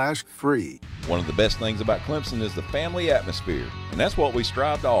ZipRecruiter.com/free. One of the best things about Clemson is the family atmosphere, and that's what we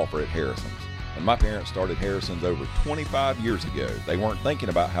strive to offer at Harrison's. When my parents started Harrison's over 25 years ago, they weren't thinking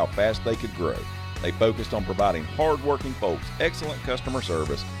about how fast they could grow. They focused on providing hard-working folks excellent customer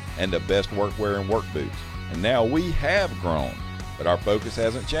service and the best workwear and work boots. And now we have grown, but our focus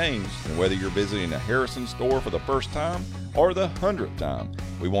hasn't changed. And whether you're visiting a Harrison store for the first time or the 100th time,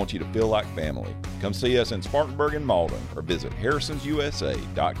 we want you to feel like family. Come see us in Spartanburg and Malden or visit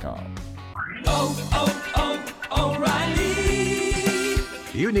harrisonsusa.com. O'Reilly.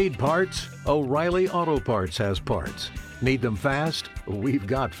 You need parts? O'Reilly Auto Parts has parts. Need them fast? We've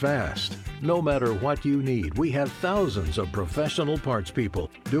got fast. No matter what you need, we have thousands of professional parts people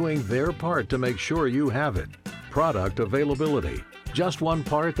doing their part to make sure you have it. product availability. Just one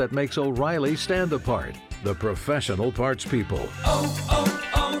part that makes O'Reilly stand apart. The professional parts people.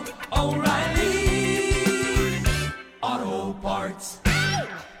 O'Reilly Auto Parts.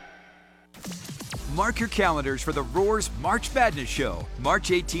 Mark your calendars for the Roar's March Madness Show, March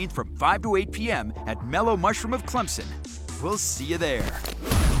 18th from 5 to 8 p.m. at Mellow Mushroom of Clemson. We'll see you there.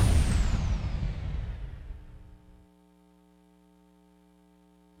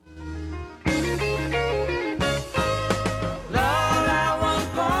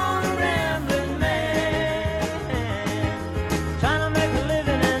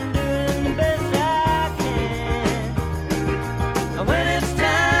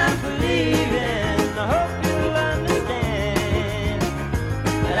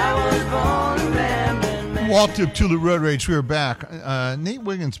 Walked up to the road rage. We were back. Nate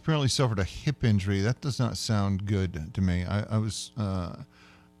Wiggins apparently suffered a hip injury. That does not sound good to me. I was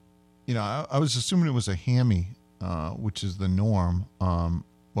assuming it was a hammy, which is the norm while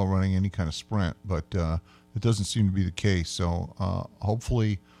running any kind of sprint, but it doesn't seem to be the case. So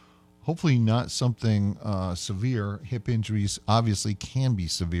hopefully not something severe. Hip injuries obviously can be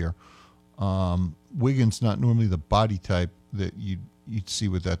severe. Wiggins not normally the body type that you'd see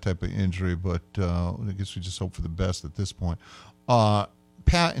with that type of injury, but I guess we just hope for the best at this point. Pat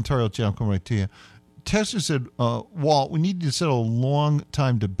and Tar Heel Chat, I'm coming right to you. Tester said, Walt, we need to settle a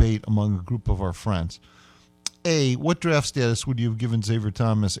long-time debate among a group of our friends. A, what draft status would you have given Xavier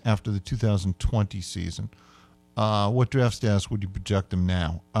Thomas after the 2020 season? What draft status would you project him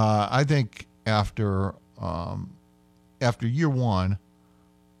now? I think after year one,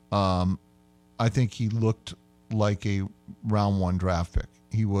 I think he looked like a round one draft pick.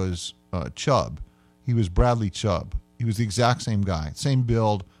 He was Chubb. He was Bradley Chubb. He was the exact same guy, same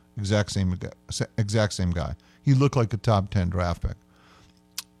build, exact same guy. He looked like a top 10 draft pick.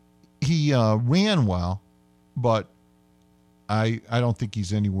 He ran well, but I don't think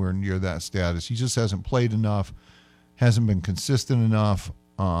he's anywhere near that status. He just hasn't played enough, hasn't been consistent enough,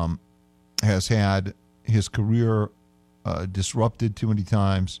 has had his career disrupted too many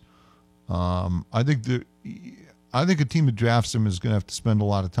times. I think a team that drafts him is going to have to spend a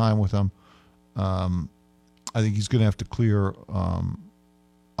lot of time with him. I think he's going to have to clear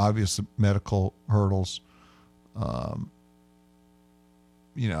obvious medical hurdles. I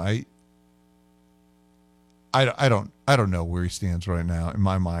don't know where he stands right now in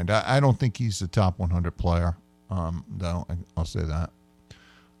my mind. I don't think he's a top 100 player. Though I'll say that.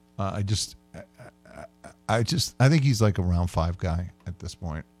 I think he's like a round 5 guy at this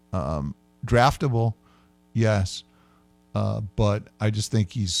point. Draftable, yes, but I just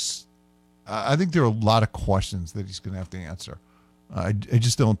think I think there are a lot of questions that he's going to have to answer. I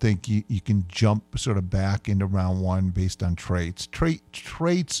just don't think you can jump sort of back into round 1 based on traits.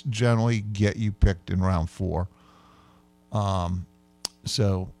 Traits generally get you picked in round 4.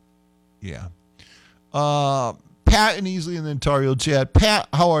 So, yeah. Pat and Easley and then Tar Heel Chat. Pat,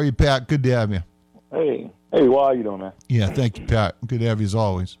 how are you, Pat? Good to have you. Hey, why are you doing, man? Yeah, thank you, Pat. Good to have you as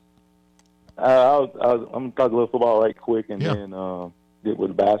always. I'm going to talk a little football right quick and then get with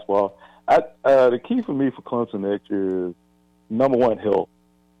the basketball. The key for me for Clemson next year is, number one, health.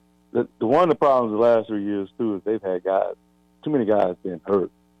 One of the problems the last 3 years, too, is they've had too many guys being hurt,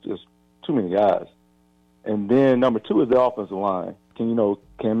 just too many guys. And then number 2 is the offensive line.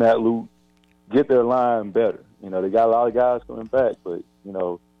 Can Matt Luke get their line better? They got a lot of guys coming back, but,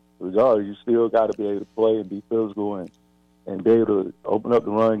 regardless, you still got to be able to play and be physical and be able to open up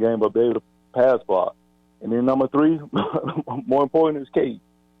the run game, but be able to pass block. And then number 3, more important, is Cade.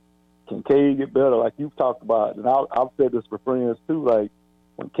 Can Cade get better, like you've talked about? And I've said this for friends too. Like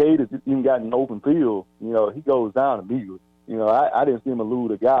when Cade has even gotten an open field, he goes down immediately. I didn't see him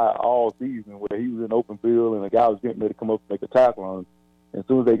elude a guy all season where he was in open field and a guy was getting ready to come up and make a tackle on him. And as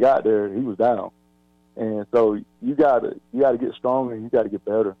soon as they got there, he was down. And so you gotta get stronger and you got to get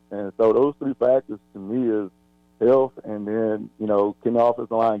better. And so those 3 factors to me is health, and then can the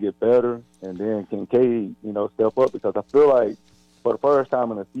offensive line get better, and then can Cade step up, because I feel like for the first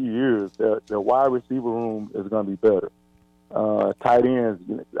time in a few years, their wide receiver room is going to be better. Tight ends,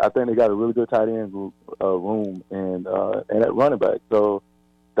 I think they got a really good tight end room, and at running back. So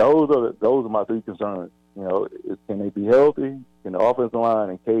those are my 3 concerns. Can they be healthy? Can the offensive line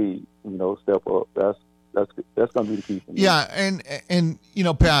and Cade, step up? That's going to be the key for me. Yeah, and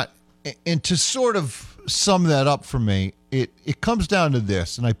Pat, and to sort of sum that up for me, it comes down to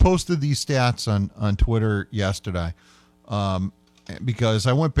this, and I posted these stats on Twitter yesterday. Because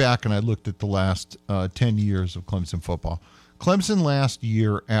I went back and I looked at the last 10 years of Clemson football. Clemson last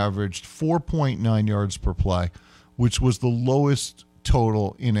year averaged 4.9 yards per play, which was the lowest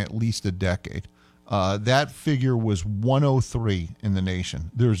total in at least a decade. That figure was 103 in the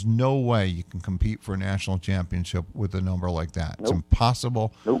nation. There's no way you can compete for a national championship with a number like that. It's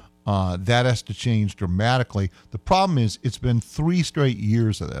impossible. That has to change dramatically. The problem is it's been 3 straight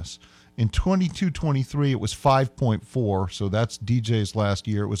years of this. In 22-23, it was 5.4, so that's DJ's last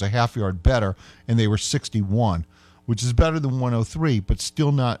year. It was a half yard better, and they were 61, which is better than 103, but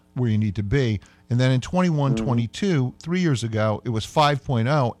still not where you need to be. And then in 21-22, 3 years ago, it was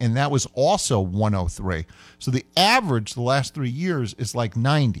 5.0, and that was also 103. So the average the last 3 years is like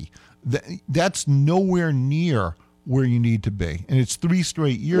 90. That's nowhere near where you need to be, and it's 3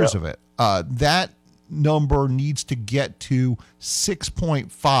 straight years of it. That number needs to get to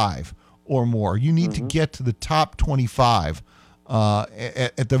 6.5 or more. You need to get to the top 25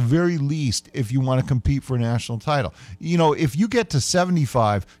 at the very least if you want to compete for a national title. You know, if you get to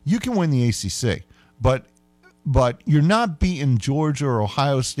 75, you can win the ACC, but you're not beating Georgia or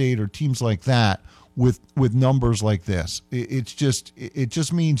Ohio State or teams like that with numbers like this. It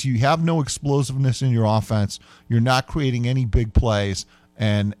just means you have no explosiveness in your offense. You're not creating any big plays.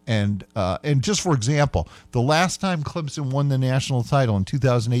 And just for example, the last time Clemson won the national title in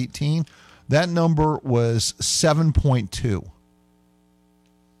 2018, that number was 7.2.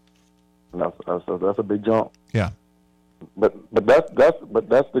 That's a big jump. Yeah, but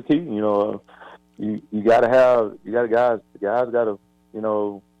that's the key. You know, you got guys got to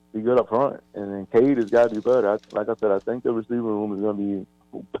be good up front, and then Cade has got to be better. Like I said, I think the receiver room is going to be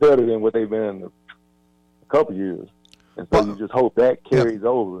better than what they've been in a couple years. And so you just hope that carries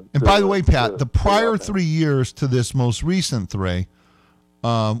over. And by the way, Pat, the prior 3 years to this most recent 3,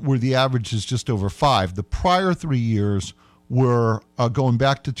 where the average is just over 5, the prior 3 years were, going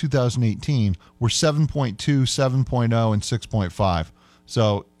back to 2018, were 7.2, 7.0, and 6.5.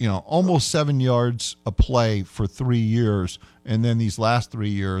 So, almost 7 yards a play for 3 years. And then these last 3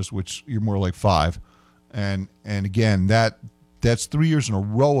 years, which you're more like 5. And again, that's 3 years in a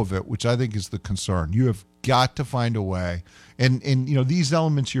row of it, which I think is the concern. You have got to find a way. And these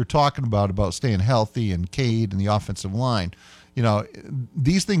elements you're talking about staying healthy and Cade and the offensive line,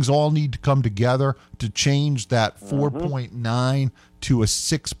 these things all need to come together to change that 4.9 to a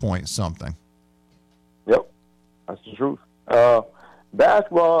 6 point something. Yep, that's the truth.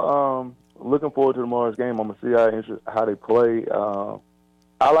 Basketball, looking forward to tomorrow's game. I'm going to see how they play.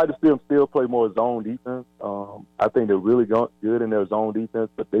 I like to see them still play more zone defense. I think they're really good in their zone defense,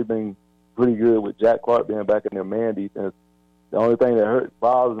 but they've been pretty good with Jack Clark being back in their man defense. The only thing that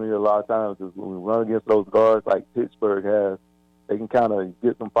bothers me a lot of times is when we run against those guards like Pittsburgh has, they can kind of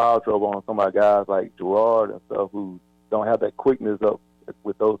get some foul trouble on some of our guys like Gerard and stuff who don't have that quickness up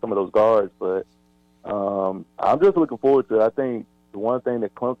with some of those guards. But I'm just looking forward to it. I think the one thing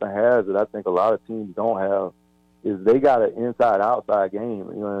that Clemson has that I think a lot of teams don't have is they got an inside-outside game.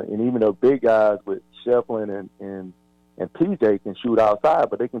 And even the big guys with Shefflin and PJ can shoot outside,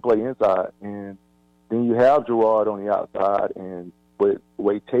 but they can play inside. And then you have Gerard on the outside, and with the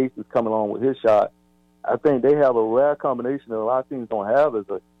way Chase is coming along with his shot, I think they have a rare combination that a lot of teams don't have is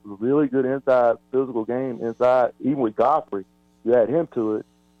a really good inside physical game inside. Even with Godfrey, you add him to it,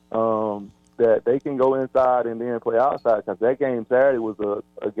 that they can go inside and then play outside. Because that game Saturday was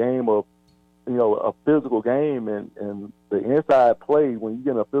a game of, a physical game, and the inside play when you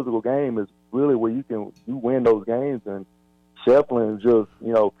get in a physical game is really where you win those games. And Shefflin just,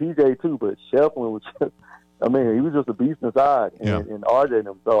 PJ too, but Shefflin was just, he was just a beast inside, and RJ and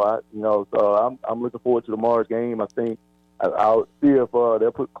him. So I'm looking forward to tomorrow's game. I think I'll see if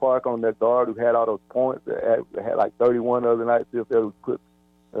they'll put Clark on that guard who had all those points. That had like 31 the other night. See if they'll put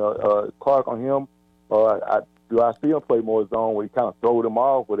Clark on him, or do I see him play more zone where he kind of throw them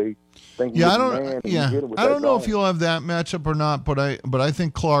off where they think I don't know if you'll have that matchup or not, but I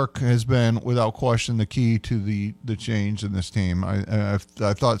think Clark has been without question the key to the change in this team. I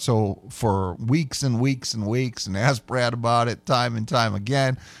thought so for weeks and weeks and weeks, and asked Brad about it time and time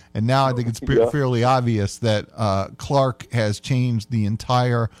again, and now I think it's fairly obvious that Clark has changed the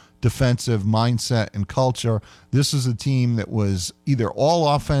entire defensive mindset and culture. This is a team that was either all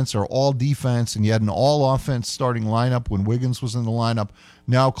offense or all defense, and you had an all offense starting lineup when Wiggins was in the lineup.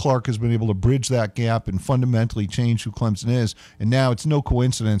 Now Clark has been able to bridge that gap and fundamentally change who Clemson is. And now it's no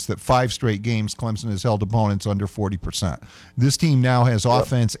coincidence that 5 straight games Clemson has held opponents under 40%. This team now has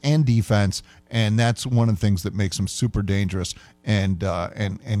offense and defense, and that's one of the things that makes them super dangerous. And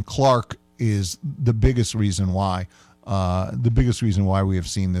Clark is the biggest reason why. We have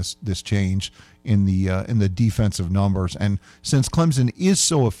seen this change in the defensive numbers. And since Clemson is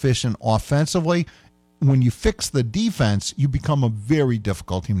so efficient offensively, when you fix the defense, you become a very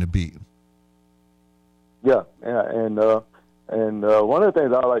difficult team to beat. Yeah, and And one of the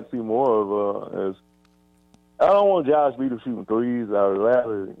things I like to see more of is I don't want Josh Beadle shooting threes. I would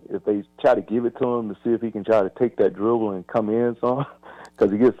rather if they try to give it to him to see if he can try to take that dribble and come in some,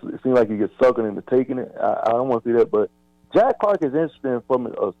 because it seems like he gets suckered into taking it. I don't want to see that. But Jack Clark is interesting from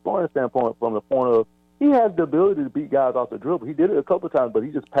a scoring standpoint, from the point of he has the ability to beat guys off the dribble. He did it a couple of times, but he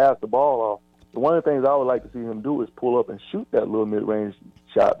just passed the ball off. One of the things I would like to see him do is pull up and shoot that little mid-range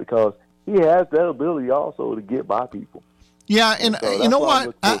shot, because he has that ability also to get by people. Yeah, and so you know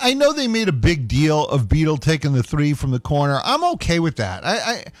what? I know they made a big deal of Beadle taking the three from the corner. I'm okay with that.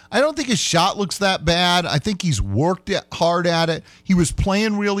 I don't think his shot looks that bad. I think he's worked hard at it. He was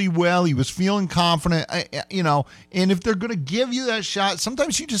playing really well. He was feeling confident. And if they're going to give you that shot,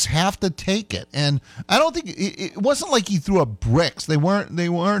 sometimes you just have to take it. And I don't think it wasn't like he threw up bricks. They weren't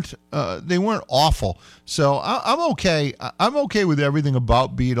awful. So I'm okay. I'm okay with everything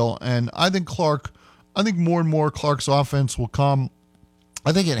about Beadle, and I think more and more Clark's offense will come.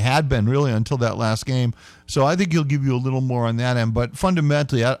 I think it had been really until that last game. So I think he'll give you a little more on that end. But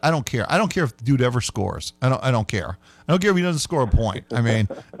fundamentally, I don't care. I don't care if the dude ever scores. I don't care. I don't care if he doesn't score a point. I mean,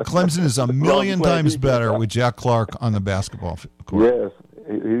 Clemson is a million times better with Jack Clark on the basketball court. Yes,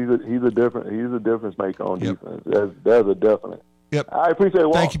 he's a difference maker on defense. That's a definite. Yep. I appreciate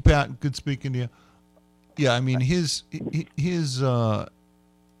it. Thank you, Pat. Good speaking to you. Yeah, I mean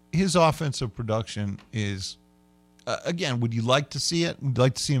his offensive production is, again, would you like to see it? Would you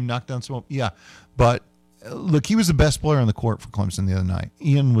like to see him knock down some? Yeah. But, look, he was the best player on the court for Clemson the other night.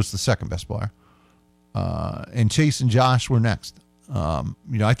 Ian was the second best player. And Chase and Josh were next. I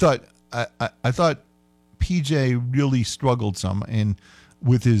thought PJ really struggled some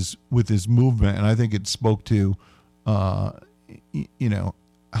with his movement, and I think it spoke to, how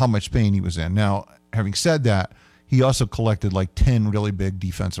much pain he was in. Now, having said that, he also collected like 10 really big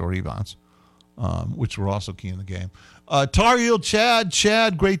defensive rebounds, which were also key in the game. Tar Heel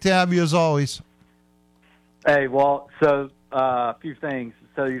Chad, great to have you as always. Hey, Walt. So a few things.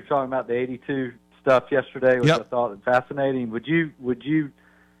 So you're talking about the 82 stuff yesterday, which I thought was fascinating. Would you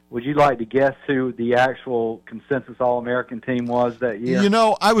like to guess who the actual consensus All-American team was that year?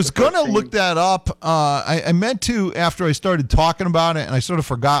 I was going to look that up. I meant to after I started talking about it, and I sort of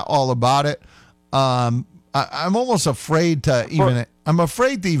forgot all about it. I'm almost afraid to even. I'm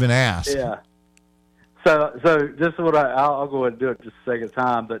afraid to even ask. Yeah. So this is what I'll go ahead and do it just a second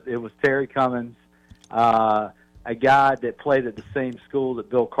time. But it was Terry Cummins, a guy that played at the same school that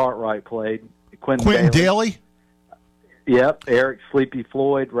Bill Cartwright played. Quentin Daly. Yep. Eric Sleepy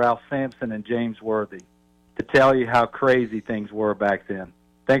Floyd, Ralph Sampson, and James Worthy. To tell you how crazy things were back then.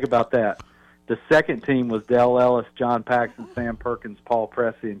 Think about that. The second team was Dell Ellis, John Paxson, Sam Perkins, Paul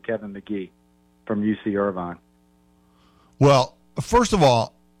Pressey, and Kevin McGee from UC Irvine. Well, first of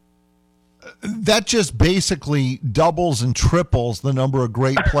all, that just basically doubles and triples the number of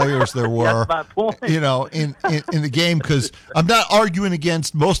great players there were, That's my point. in the game, because I'm not arguing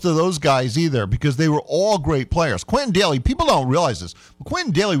against most of those guys either, because they were all great players. Quentin Daly, people don't realize this, but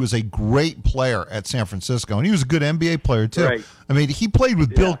Quentin Daly was a great player at San Francisco, and he was a good NBA player too. Right. I mean, he played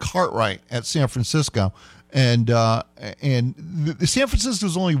with Bill Cartwright at San Francisco. And the San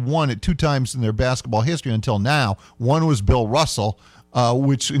Francisco's only won it 2 times in their basketball history until now. One was Bill Russell,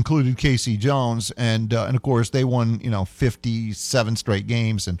 which included Casey Jones, and of course they won 57 straight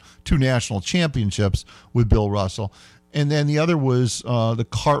games and 2 national championships with Bill Russell. And then the other was the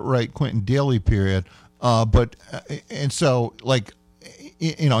Cartwright Quentin Daly period. And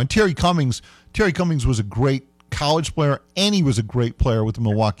Terry Cummings was a great college player, and he was a great player with the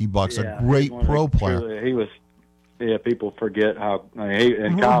Milwaukee Bucks, a great pro player. He was, people forget how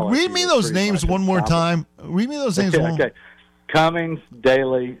in college. Read me those names one more time. Read me those names one. Okay. Cummings,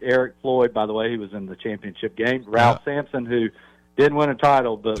 Daly, Eric Floyd, by the way, he was in the championship game. Ralph Sampson, who didn't win a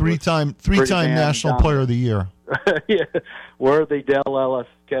title, but three-time National Player of the Year. Yeah. Worthy, Dell Ellis,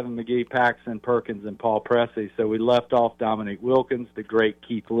 Kevin McGee, Paxson, Perkins, and Paul Pressey. So we left off Dominique Wilkins, the great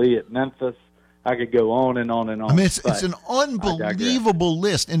Keith Lee at Memphis. I could go on and on and on. I mean, it's an unbelievable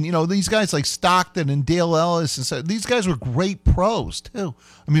list. And, these guys like Stockton and Dale Ellis, and so, these guys were great pros, too.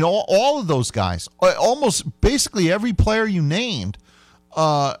 I mean, all of those guys, almost basically every player you named.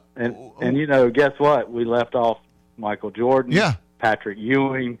 And guess what? We left off Michael Jordan, Patrick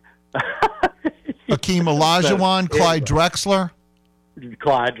Ewing. Hakeem Olajuwon, Clyde Drexler.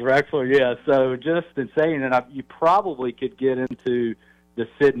 Clyde Drexler, yeah. So just in saying that, you probably could get into the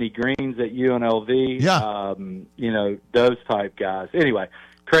Sidney Greens at UNLV, those type guys. Anyway,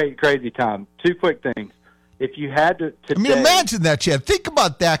 crazy time. 2 quick things. If you had to today, imagine that, Chad. Think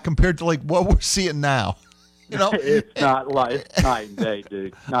about that compared to like what we're seeing now. it's not like it's night and day,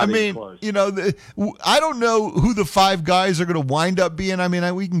 dude. Not even close. I don't know who the 5 guys are going to wind up being. I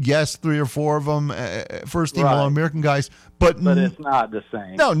mean, we can guess 3 or 4 of them, first-team All-American guys, but it's not the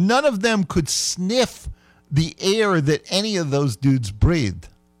same. No, none of them could sniff the air that any of those dudes breathed.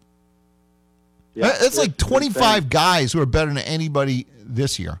 Yeah, it's like 25 guys who are better than anybody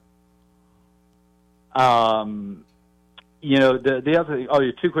this year. The other thing,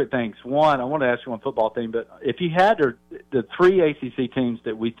 2 quick things. One, I want to ask you one football thing, but if you had the 3 ACC teams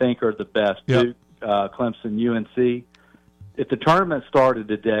that we think are the best, Duke, Clemson, UNC, if the tournament started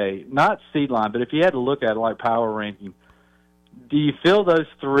today, not seed line, but if you had to look at it like power ranking, do you feel those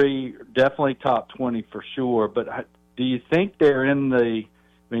 3 definitely top 20 for sure, but do you think they're in the –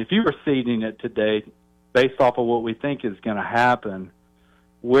 I mean, if you were seeding it today based off of what we think is going to happen,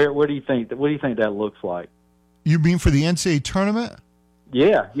 where do you think that looks like? You mean for the NCAA tournament?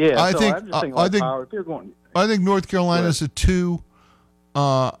 Yeah. I think North Carolina's a 2.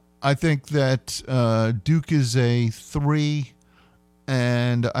 I think that Duke is a 3,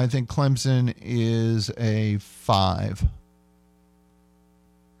 and I think Clemson is a 5.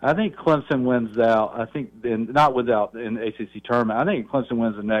 I think Clemson wins out. I think, not without in the ACC tournament. I think Clemson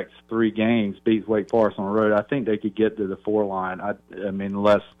wins the next 3 games, beats Wake Forest on the road. I think they could get to the 4 line. I mean,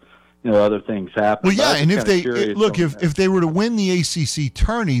 unless other things happen. Well, yeah, and if they were to win the ACC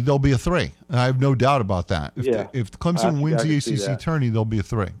tourney, they'll be a 3. I have no doubt about that. If Clemson wins the ACC tourney, they'll be a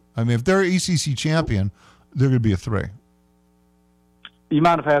 3. I mean, if they're ACC champion, they're going to be a 3. You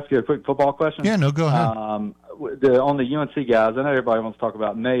mind if I ask you a quick football question? Yeah, no, go ahead. On the UNC guys, I know everybody wants to talk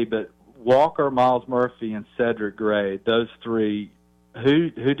about May, but Walker, Miles Murphy, and Cedric Gray, those 3, who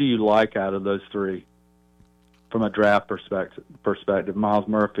do you like out of those 3 from a draft perspective? Miles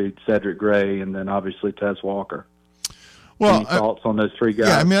Murphy, Cedric Gray, and then obviously Tez Walker. Well, any thoughts on those 3 guys?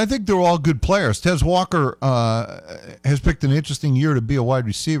 Yeah, I mean, I think they're all good players. Tez Walker has picked an interesting year to be a wide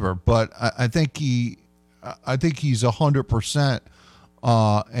receiver, but I think he's 100%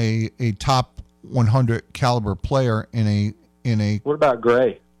 a top 100 caliber player in a. What about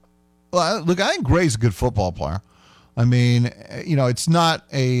Gray? Well, look, I think Gray's a good football player. I mean, it's not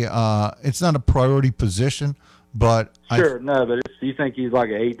a priority position, but but you think he's like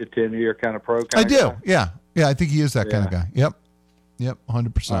an 8 to 10 year kind of pro? I do. Guy? Yeah, I think he is that kind of guy. Yep,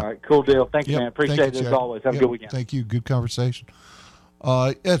 100%. All right, cool deal. Thank you, man. Appreciate it as always. Have a good weekend. Thank you. Good conversation.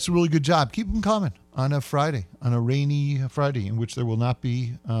 It's a really good job. Keep them coming on a Friday, on a rainy Friday, in which there will not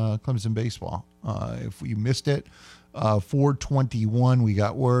be Clemson baseball. If we missed it, 4:21, we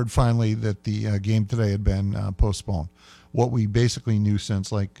got word finally that the game today had been postponed. What we basically knew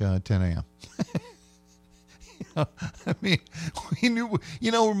since like 10 a.m. I mean, we knew,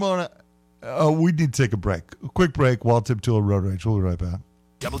 Ramona, we need to take a break. A quick break. Walt Tiptool Road Rage. We'll be right back.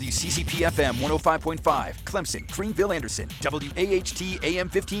 WCCP-FM 105.5, Clemson, Greenville, Anderson. WAHT AM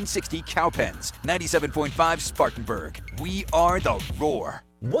 1560, Cowpens. 97.5, Spartanburg. We are the Roar.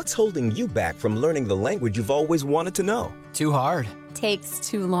 What's holding you back from learning the language you've always wanted to know? Too hard. Takes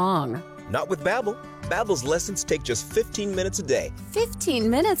too long. Not with Babbel. Babbel's lessons take just 15 minutes a day. 15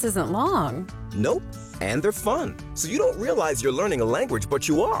 minutes isn't long. Nope. And they're fun. So you don't realize you're learning a language, but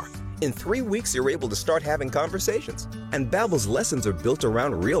you are. In 3 weeks, you're able to start having conversations. And Babbel's lessons are built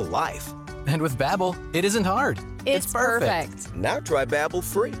around real life. And with Babbel, it isn't hard. It's perfect. Now try Babbel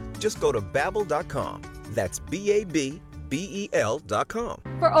free. Just go to Babbel.com. That's BABBEL.com.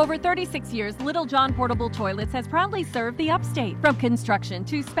 For over 36 years, Little John Portable Toilets has proudly served the upstate. From construction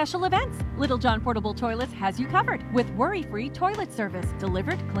to special events, Little John Portable Toilets has you covered with worry-free toilet service,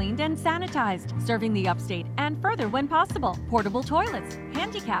 delivered, cleaned, and sanitized, serving the upstate and further when possible. Portable toilets,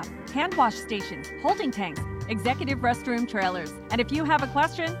 handicap, hand wash stations, holding tanks, executive restroom trailers. And if you have a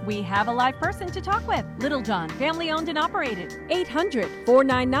question, we have a live person to talk with. Little John, family owned and operated.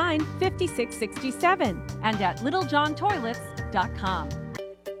 800-499-5667 and at littlejohntoilets.com.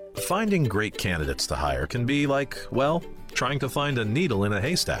 Finding great candidates to hire can be like, well, trying to find a needle in a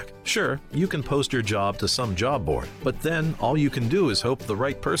haystack. Sure, you can post your job to some job board, but then all you can do is hope the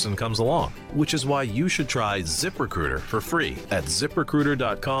right person comes along, which is why you should try ZipRecruiter for free at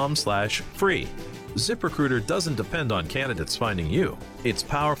ziprecruiter.com/free. ZipRecruiter doesn't depend on candidates finding you. Its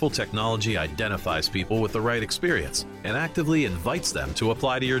powerful technology identifies people with the right experience and actively invites them to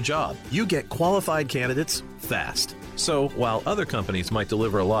apply to your job. You get qualified candidates fast. So while other companies might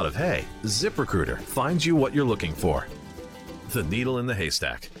deliver a lot of hay, ZipRecruiter finds you what you're looking for. The needle in the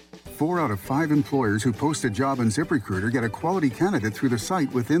haystack. 4 out of 5 employers who post a job on ZipRecruiter get a quality candidate through the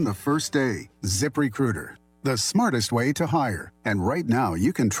site within the first day. ZipRecruiter, the smartest way to hire. And right now,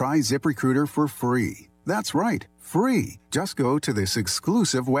 you can try ZipRecruiter for free. That's right, free. Just go to this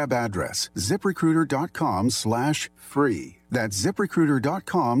exclusive web address, ZipRecruiter.com/free. That's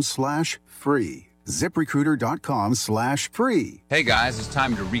ZipRecruiter.com/free. ZipRecruiter.com/free. Hey guys, it's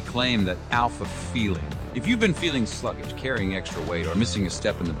time to reclaim that alpha feeling. If you've been feeling sluggish, carrying extra weight, or missing a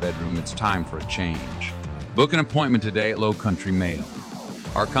step in the bedroom, it's time for a change. Book an appointment today at Low Country Male.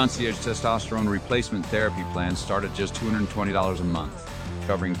 Our concierge testosterone replacement therapy plans start at just $220 a month,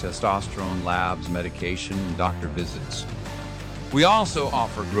 covering testosterone, labs, medication, and doctor visits. We also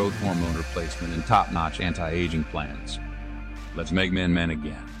offer growth hormone replacement and top-notch anti-aging plans. Let's make men men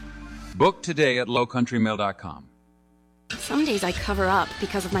again. Book today at lowcountrymale.com. Some days I cover up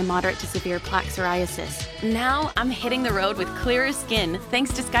because of my moderate to severe plaque psoriasis. Now I'm hitting the road with clearer skin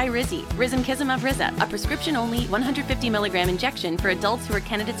thanks to Skyrizi, Risankizumab Riza, a prescription-only 150 milligram injection for adults who are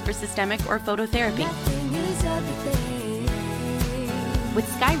candidates for systemic or phototherapy. With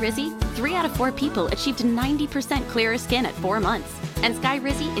Skyrizi, 3 out of 4 people achieved 90% clearer skin at 4 months. And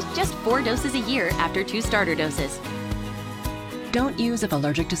Skyrizi is just 4 doses a year after 2 starter doses. Don't use if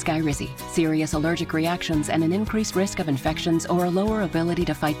allergic to Skyrizi. Serious allergic reactions and an increased risk of infections or a lower ability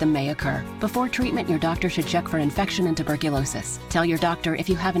to fight them may occur. Before treatment, your doctor should check for infection and tuberculosis. Tell your doctor if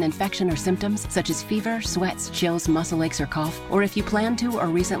you have an infection or symptoms such as fever, sweats, chills, muscle aches, or cough, or if you plan to or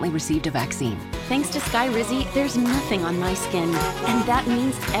recently received a vaccine. Thanks to Skyrizi, there's nothing on my skin, and that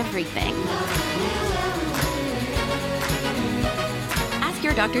means everything.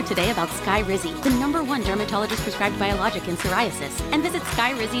 Your doctor today about Skyrizi, the #1 dermatologist prescribed biologic in psoriasis, and visit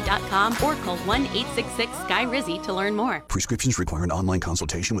skyrizi.com or call 1-866-SKY-RIZI to learn more. Prescriptions require an online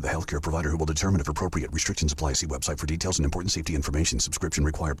consultation with a healthcare provider who will determine if appropriate. Restrictions apply. See website for details and important safety information. Subscription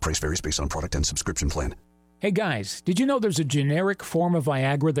required. Price varies based on product and subscription plan. Hey guys, did you know there's a generic form of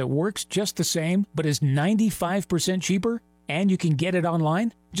Viagra that works just the same but is 95% cheaper? And you can get it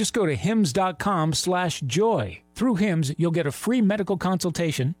online? Just go to hims.com/joy. Through Hims, you'll get a free medical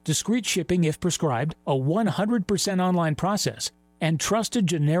consultation, discreet shipping if prescribed, a 100% online process, and trusted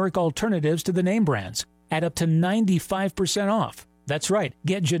generic alternatives to the name brands at up to 95% off. That's right,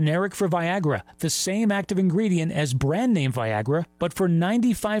 get generic for Viagra, the same active ingredient as brand name Viagra, but for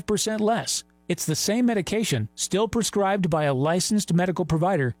 95% less. It's the same medication, still prescribed by a licensed medical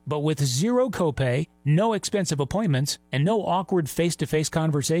provider, but with zero copay, no expensive appointments, and no awkward face-to-face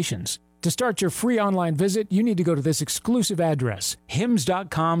conversations. To start your free online visit, you need to go to this exclusive address,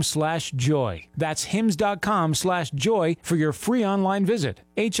 hims.com/joy. That's hims.com/joy for your free online visit.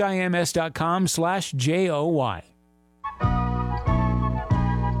 HIMS.com/JOY.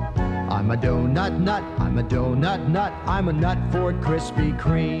 I'm a donut nut, I'm a donut nut, I'm a nut for Krispy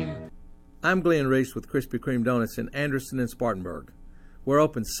Kreme. I'm Glenn Reese with Krispy Kreme Donuts in Anderson and Spartanburg. We're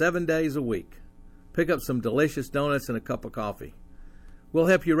open 7 days a week. Pick up some delicious donuts and a cup of coffee. We'll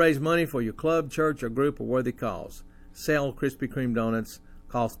help you raise money for your club, church, or group or worthy cause. Sell Krispy Kreme Donuts.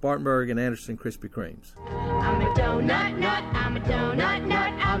 Call Spartanburg and Anderson Krispy Kremes. I'm a donut nut, I'm a donut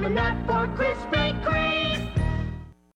nut, I'm a nut for Krispy Kreme.